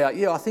think about,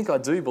 I think I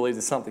do believe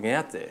there's something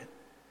out there.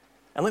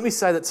 And let me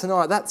say that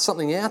tonight, that's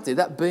something out there,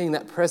 that being,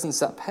 that presence,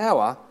 that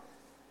power,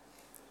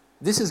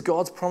 this is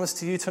God's promise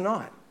to you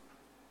tonight.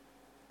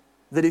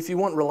 That if you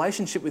want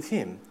relationship with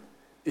him,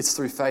 it's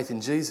through faith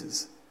in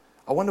Jesus.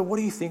 I wonder, what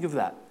do you think of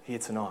that here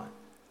tonight?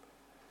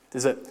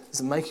 Does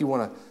it make you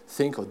want to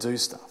think or do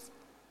stuff?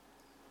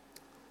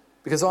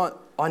 Because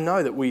I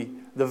know that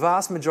the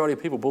vast majority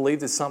of people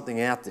believe there's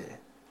something out there.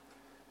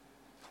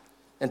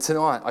 And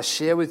tonight I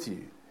share with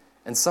you,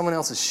 and someone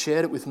else has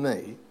shared it with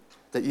me,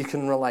 that you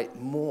can relate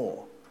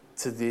more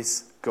to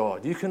this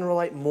God. You can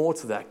relate more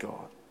to that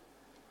God.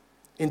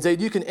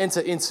 Indeed, you can enter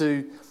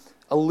into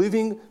a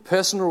living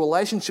personal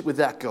relationship with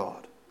that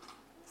God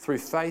through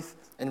faith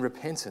and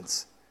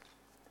repentance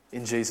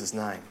in Jesus'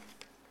 name.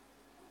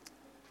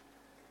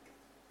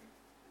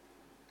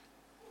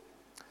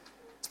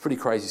 It's pretty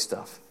crazy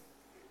stuff.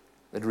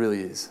 It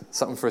really is.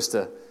 Something for us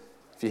to,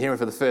 if you're hearing it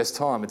for the first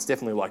time, it's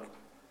definitely like,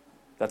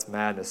 that's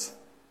madness.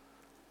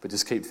 But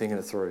just keep thinking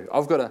it through.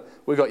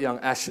 We've got young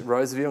Ash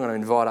Roseview I'm going to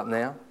invite up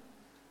now.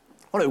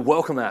 I want to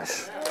welcome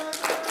Ash.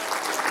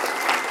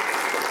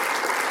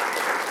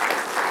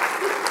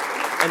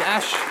 And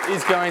Ash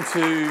is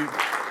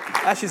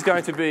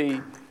going to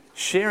be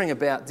sharing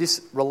about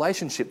this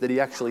relationship that he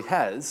actually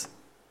has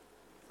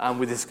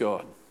with this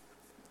God.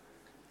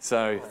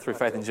 So, through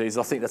faith in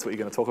Jesus, I think that's what you're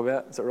going to talk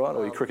about. Is that right?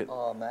 Or are you cricket?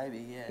 Oh,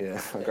 maybe, yeah.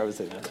 Yeah, I'll grab a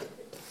seat.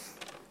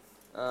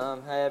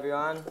 Hey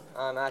everyone,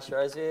 I'm Ash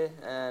Rosier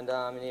and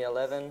I'm in Year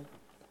 11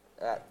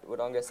 at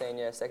Wodonga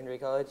Senior Secondary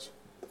College.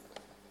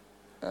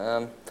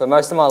 For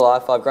most of my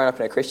life, I've grown up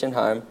in a Christian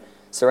home,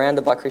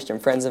 surrounded by Christian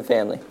friends and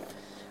family.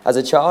 As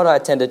a child, I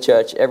attended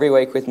church every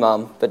week with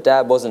Mum, but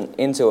Dad wasn't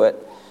into it,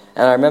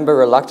 and I remember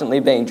reluctantly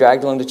being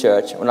dragged along to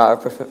church when I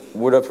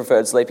would have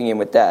preferred sleeping in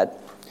with Dad.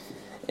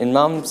 In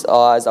Mum's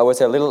eyes, I was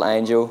her little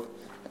angel,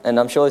 and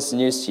I'm sure this is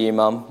news to you,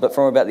 Mum, but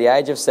from about the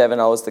age of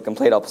 7, I was the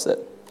complete opposite.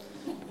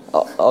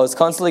 I was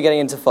constantly getting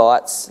into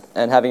fights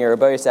and having a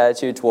rebellious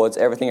attitude towards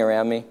everything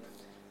around me,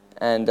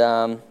 and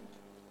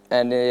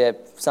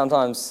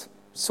sometimes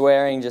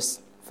swearing just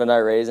for no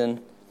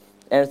reason.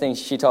 Anything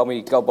she told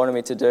me God wanted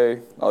me to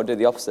do, I would do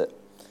the opposite.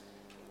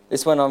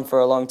 This went on for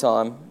a long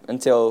time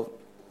until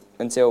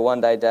one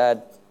day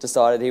Dad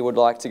decided he would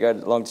like to go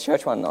along to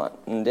church one night,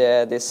 and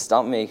this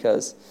stumped me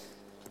because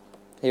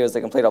he was the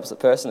complete opposite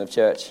person of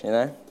church,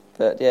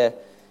 But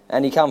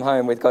and he come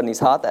home with God in his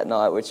heart that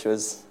night, which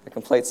was a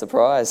complete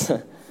surprise.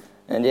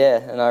 and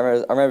I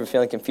remember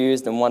feeling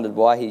confused and wondered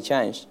why he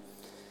changed.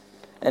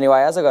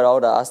 Anyway, as I got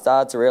older, I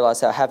started to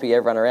realise how happy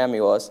everyone around me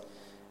was.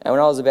 And when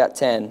I was about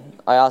 10,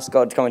 I asked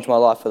God to come into my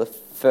life for the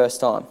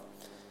first time.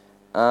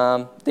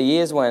 The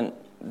years went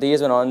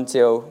on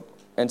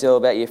until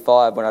about Year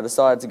 5, when I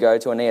decided to go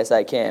to an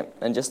ESA camp.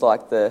 And just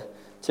like the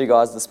two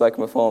guys that spoke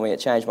before me, it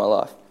changed my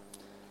life.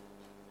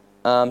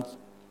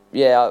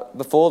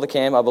 Before the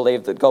camp, I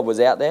believed that God was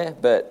out there,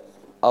 but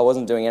I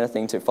wasn't doing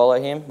anything to follow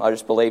him. I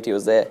just believed he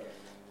was there.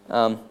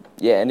 But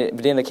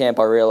in the camp,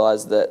 I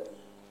realised that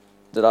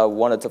I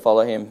wanted to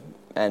follow him,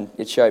 and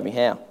it showed me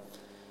how.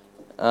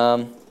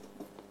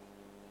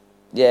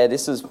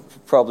 This was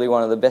probably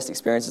one of the best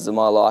experiences of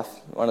my life,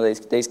 one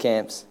of these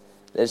camps.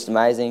 They're just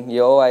amazing.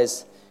 You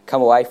always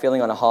come away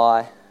feeling on a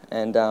high,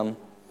 and on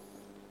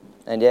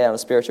a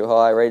spiritual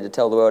high, ready to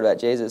tell the world about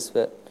Jesus.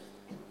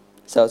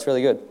 So it's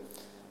really good.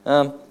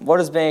 What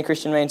does being a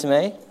Christian mean to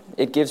me?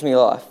 It gives me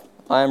life.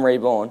 I am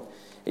reborn.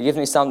 It gives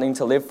me something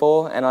to live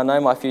for, and I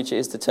know my future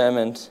is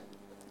determined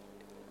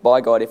by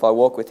God if I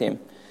walk with him.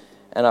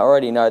 And I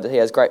already know that he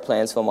has great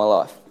plans for my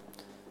life.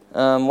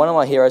 One of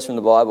my heroes from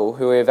the Bible,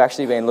 who we've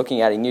actually been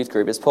looking at in youth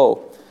group, is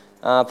Paul.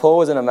 Paul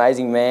was an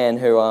amazing man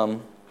who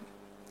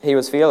he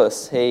was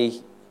fearless.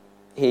 He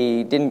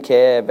didn't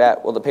care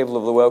about what the people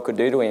of the world could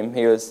do to him.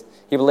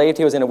 He believed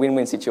he was in a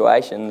win-win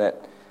situation,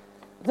 that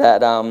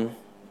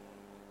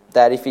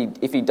if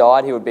he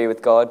died, he would be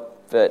with God,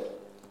 but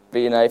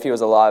if he was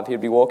alive,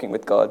 he'd be walking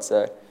with God.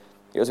 So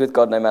he was with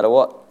God no matter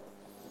what.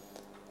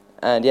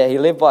 And he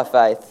lived by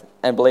faith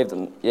and believed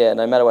that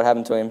no matter what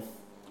happened to him,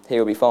 he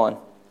would be fine.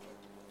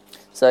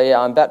 So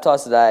I'm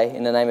baptised today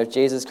in the name of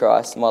Jesus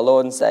Christ, my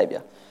Lord and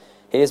Saviour.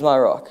 He is my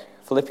rock.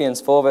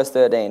 Philippians 4 verse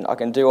 13, I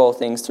can do all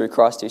things through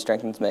Christ who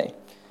strengthens me.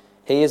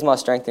 He is my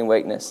strength and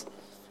weakness,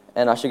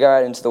 and I should go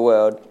out into the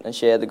world and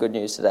share the good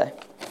news today.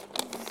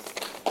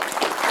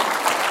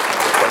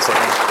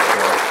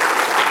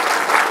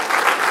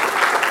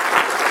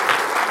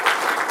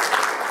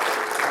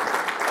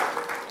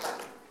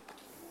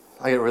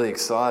 I get really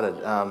excited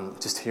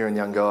just hearing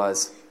young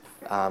guys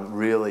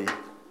really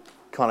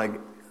kind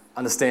of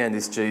understand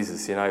this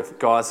Jesus,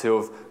 guys who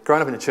have grown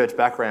up in a church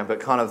background but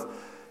kind of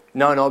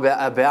known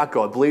about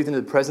God, believed in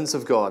the presence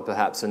of God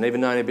perhaps, and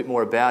even known a bit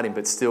more about him,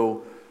 but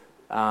still,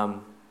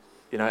 and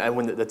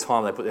when at the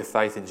time they put their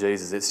faith in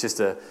Jesus, it's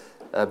just a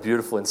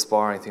beautiful,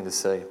 inspiring thing to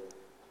see.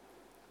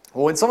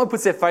 Well, when someone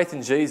puts their faith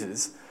in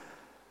Jesus,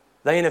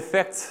 they in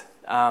effect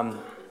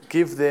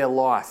give their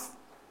life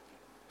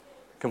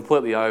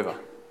completely over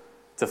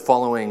to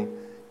following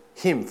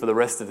him for the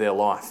rest of their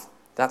life.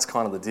 That's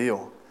kind of the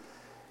deal.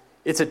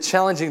 It's a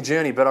challenging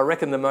journey, but I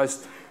reckon the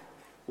most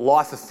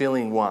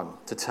life-fulfilling one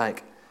to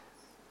take.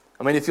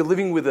 I mean, if you're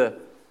living with the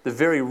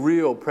very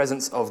real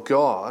presence of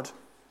God,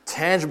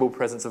 tangible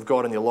presence of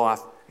God in your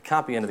life, it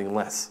can't be anything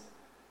less.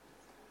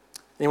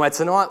 Anyway,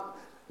 tonight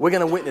we're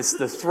going to witness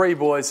the 3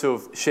 boys who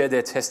have shared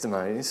their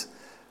testimonies.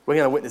 We're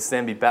going to witness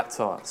them be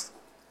baptised.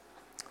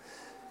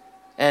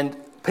 And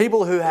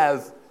people who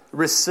have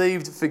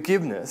received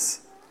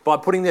forgiveness by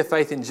putting their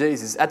faith in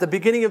Jesus, at the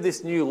beginning of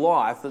this new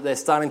life that they're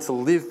starting to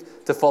live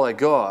to follow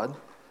God,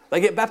 they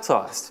get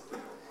baptised.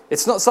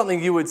 It's not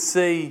something you would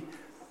see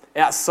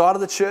outside of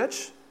the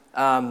church,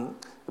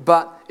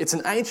 but it's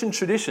an ancient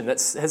tradition that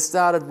has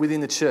started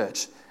within the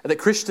church and that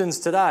Christians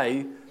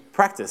today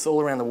practice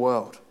all around the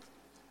world.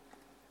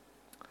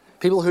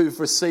 People who've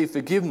received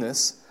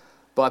forgiveness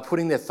by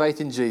putting their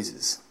faith in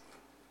Jesus.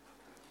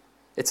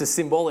 It's a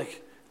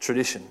symbolic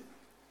tradition.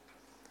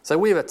 So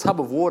we have a tub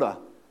of water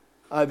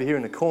over here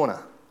in the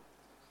corner.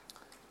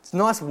 It's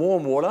nice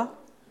warm water.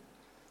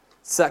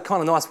 It's that kind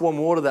of nice warm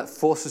water that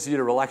forces you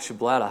to relax your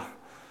bladder.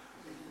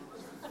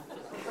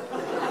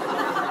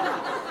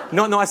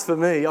 Not nice for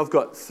me. I've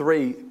got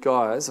 3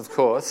 guys, of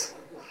course.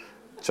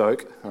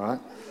 Joke, all right?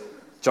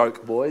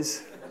 Joke,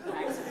 boys.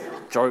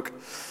 Joke.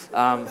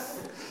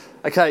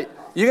 Okay,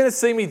 you're going to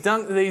see me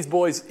dunk these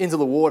boys into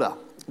the water.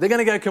 They're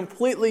going to go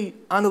completely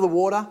under the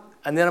water,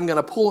 and then I'm going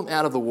to pull them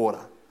out of the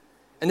water.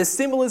 And the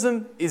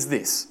symbolism is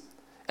this.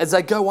 As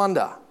they go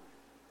under,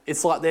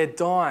 it's like they're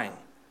dying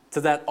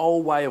to that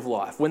old way of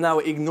life. When they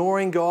were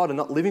ignoring God and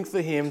not living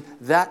for Him,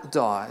 that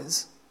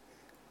dies.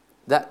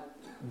 That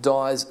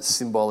dies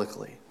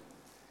symbolically.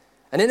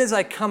 And then as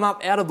they come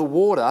up out of the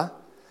water,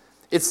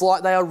 it's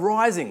like they are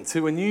rising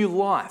to a new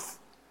life.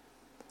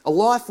 A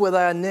life where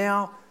they are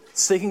now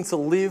seeking to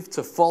live,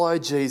 to follow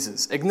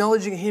Jesus,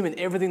 acknowledging Him in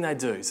everything they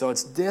do. So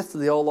it's death to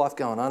the old life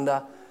going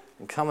under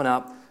and coming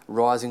up,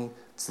 rising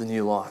to the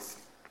new life.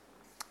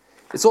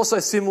 It's also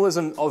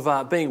symbolism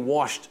of being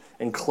washed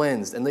and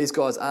cleansed. And these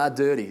guys are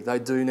dirty. They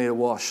do need a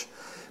wash.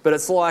 But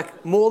it's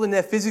like more than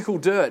their physical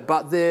dirt,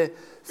 but their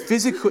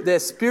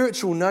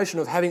spiritual notion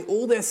of having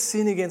all their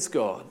sin against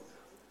God,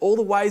 all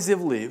the ways they've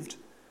lived,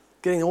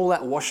 getting all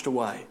that washed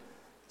away,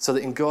 so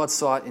that in God's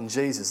sight, in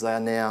Jesus, they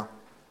are now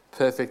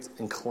perfect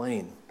and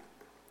clean.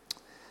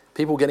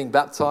 People getting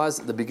baptised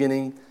at the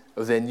beginning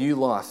of their new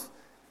life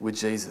with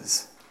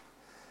Jesus.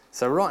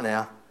 So right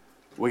now,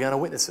 we're going to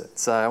witness it.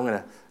 So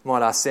I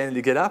might ask Sandy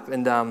to get up,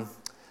 and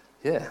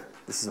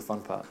this is a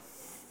fun part.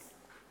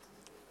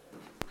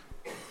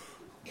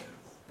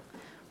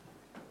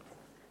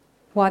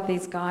 While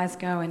these guys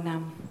go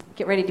and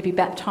get ready to be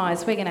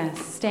baptised, we're going to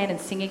stand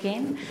and sing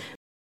again.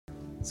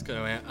 Let's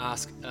go and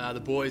ask the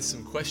boys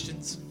some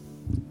questions,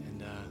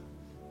 and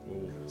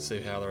we'll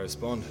see how they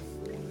respond.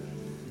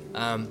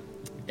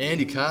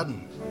 Andy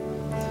Carden,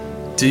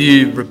 do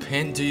you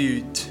repent? Do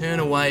you turn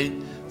away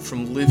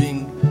from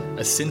living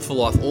a sinful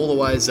life, all the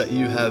ways that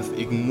you have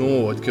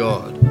ignored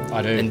God?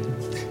 I do. And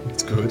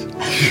it's good.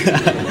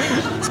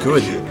 It's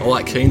good. I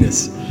like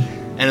keenness.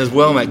 And as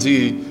well, mate, do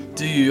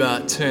you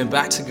turn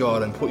back to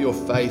God and put your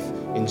faith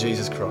in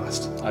Jesus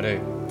Christ? I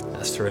do.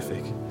 That's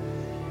terrific.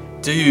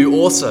 Do you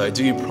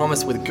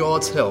promise with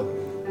God's help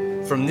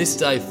from this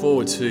day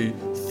forward to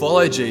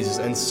follow Jesus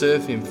and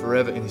serve Him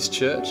forever in His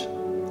church?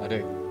 I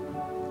do.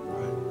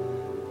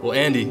 Well,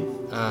 Andy,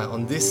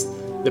 on this,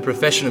 the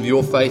profession of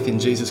your faith in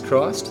Jesus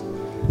Christ,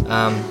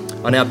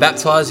 I now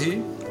baptise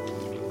you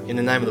in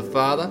the name of the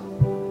Father,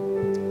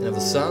 and of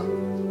the Son,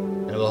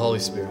 and of the Holy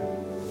Spirit.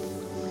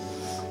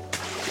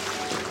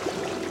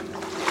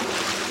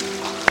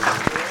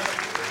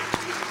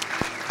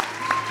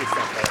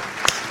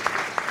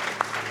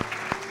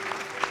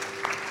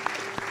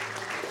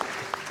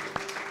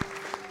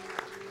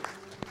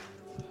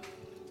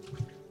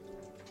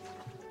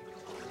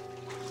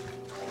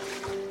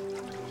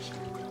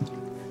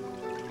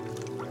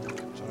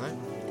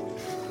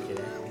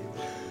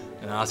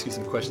 Ask you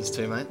some questions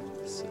too, mate.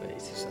 So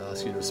I'll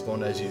ask you to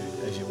respond as you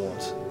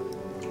want.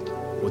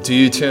 Well, do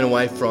you turn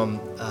away from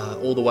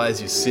all the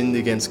ways you've sinned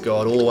against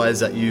God, all the ways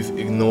that you've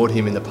ignored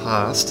Him in the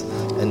past,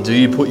 and do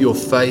you put your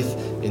faith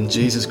in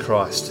Jesus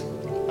Christ?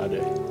 I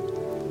do.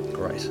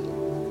 Great.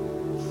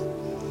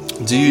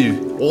 Do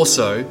you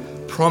also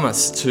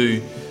promise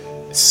to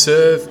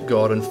serve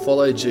God and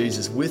follow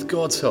Jesus with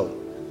God's help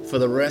for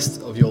the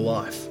rest of your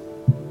life?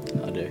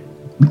 I do.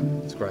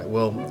 That's great.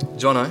 Well,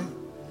 Jono,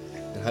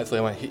 and hopefully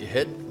I won't hit your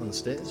head on the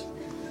stairs.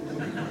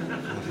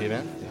 Up here,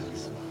 man.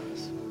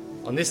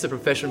 On this, the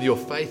profession of your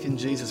faith in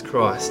Jesus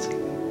Christ,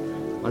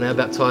 I now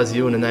baptise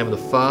you in the name of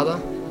the Father,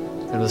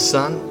 and of the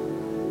Son,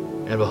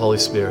 and of the Holy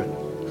Spirit.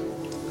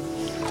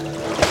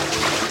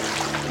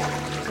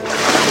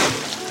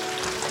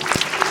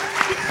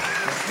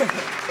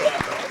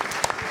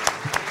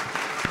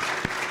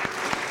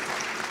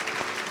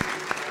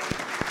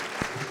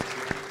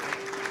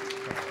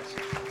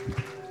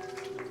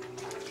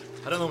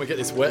 I don't normally get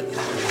this wet.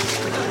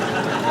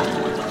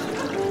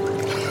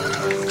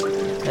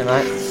 Hey,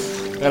 mate.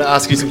 I'm going to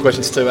ask you some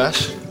questions too,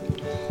 Ash.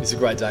 It's a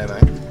great day,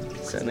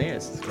 mate. Certainly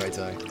is. It's a great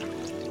day.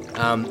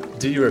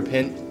 Do you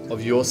repent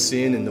of your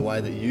sin and the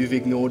way that you've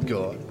ignored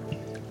God?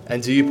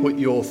 And do you put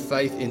your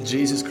faith in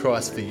Jesus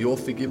Christ for your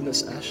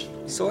forgiveness, Ash?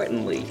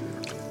 Certainly.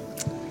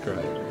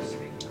 Great.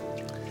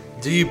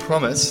 Do you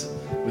promise,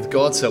 with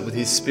God's help, with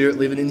His Spirit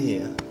living in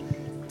here,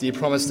 do you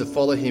promise to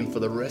follow Him for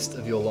the rest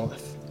of your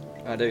life?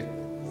 I do.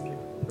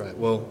 Right,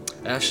 well,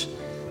 Ash,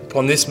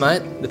 upon this,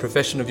 mate, the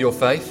profession of your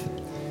faith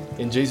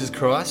in Jesus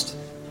Christ,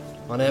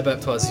 I now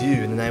baptise you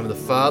in the name of the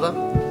Father,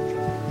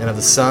 and of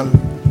the Son,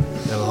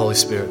 and of the Holy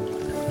Spirit.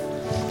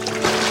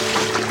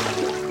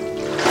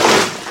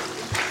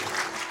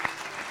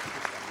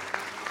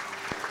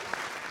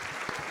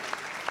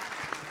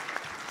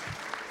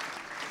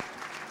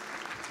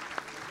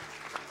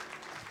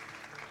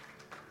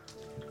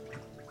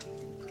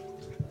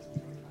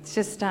 It's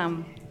just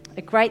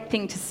a great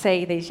thing to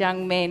see these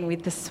young men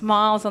with the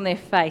smiles on their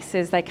face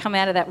as they come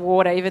out of that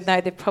water, even though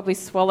they've probably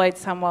swallowed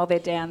some while they're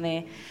down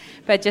there.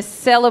 But just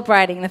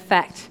celebrating the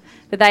fact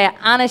that they are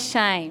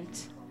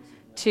unashamed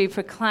to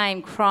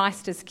proclaim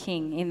Christ as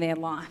King in their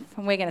life.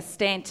 And we're going to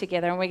stand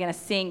together and we're going to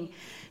sing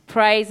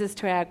praises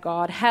to our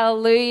God.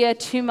 Hallelujah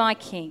to my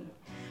King.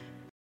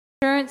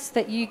 Assurance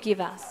that you give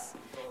us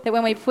that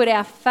when we put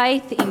our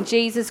faith in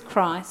Jesus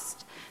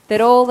Christ,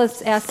 that all of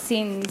our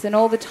sins and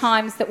all the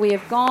times that we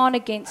have gone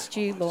against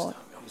you, Lord,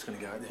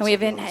 and we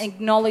have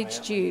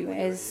acknowledged you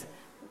as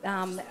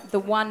the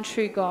one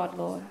true God,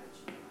 Lord,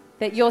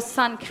 that your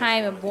Son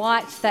came and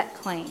wiped that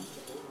clean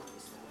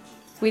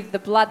with the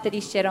blood that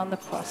he shed on the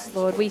cross,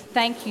 Lord. We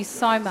thank you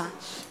so much,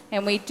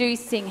 and we do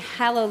sing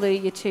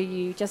hallelujah to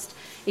you. Just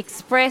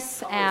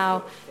express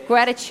our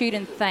gratitude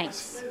and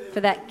thanks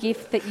for that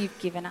gift that you've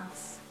given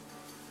us.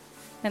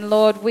 And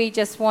Lord, we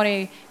just want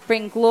to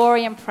bring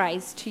glory and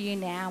praise to you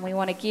now. We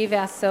want to give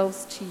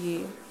ourselves to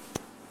you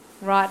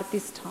right at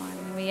this time.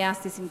 And we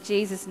ask this in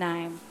Jesus'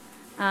 name.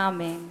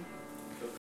 Amen.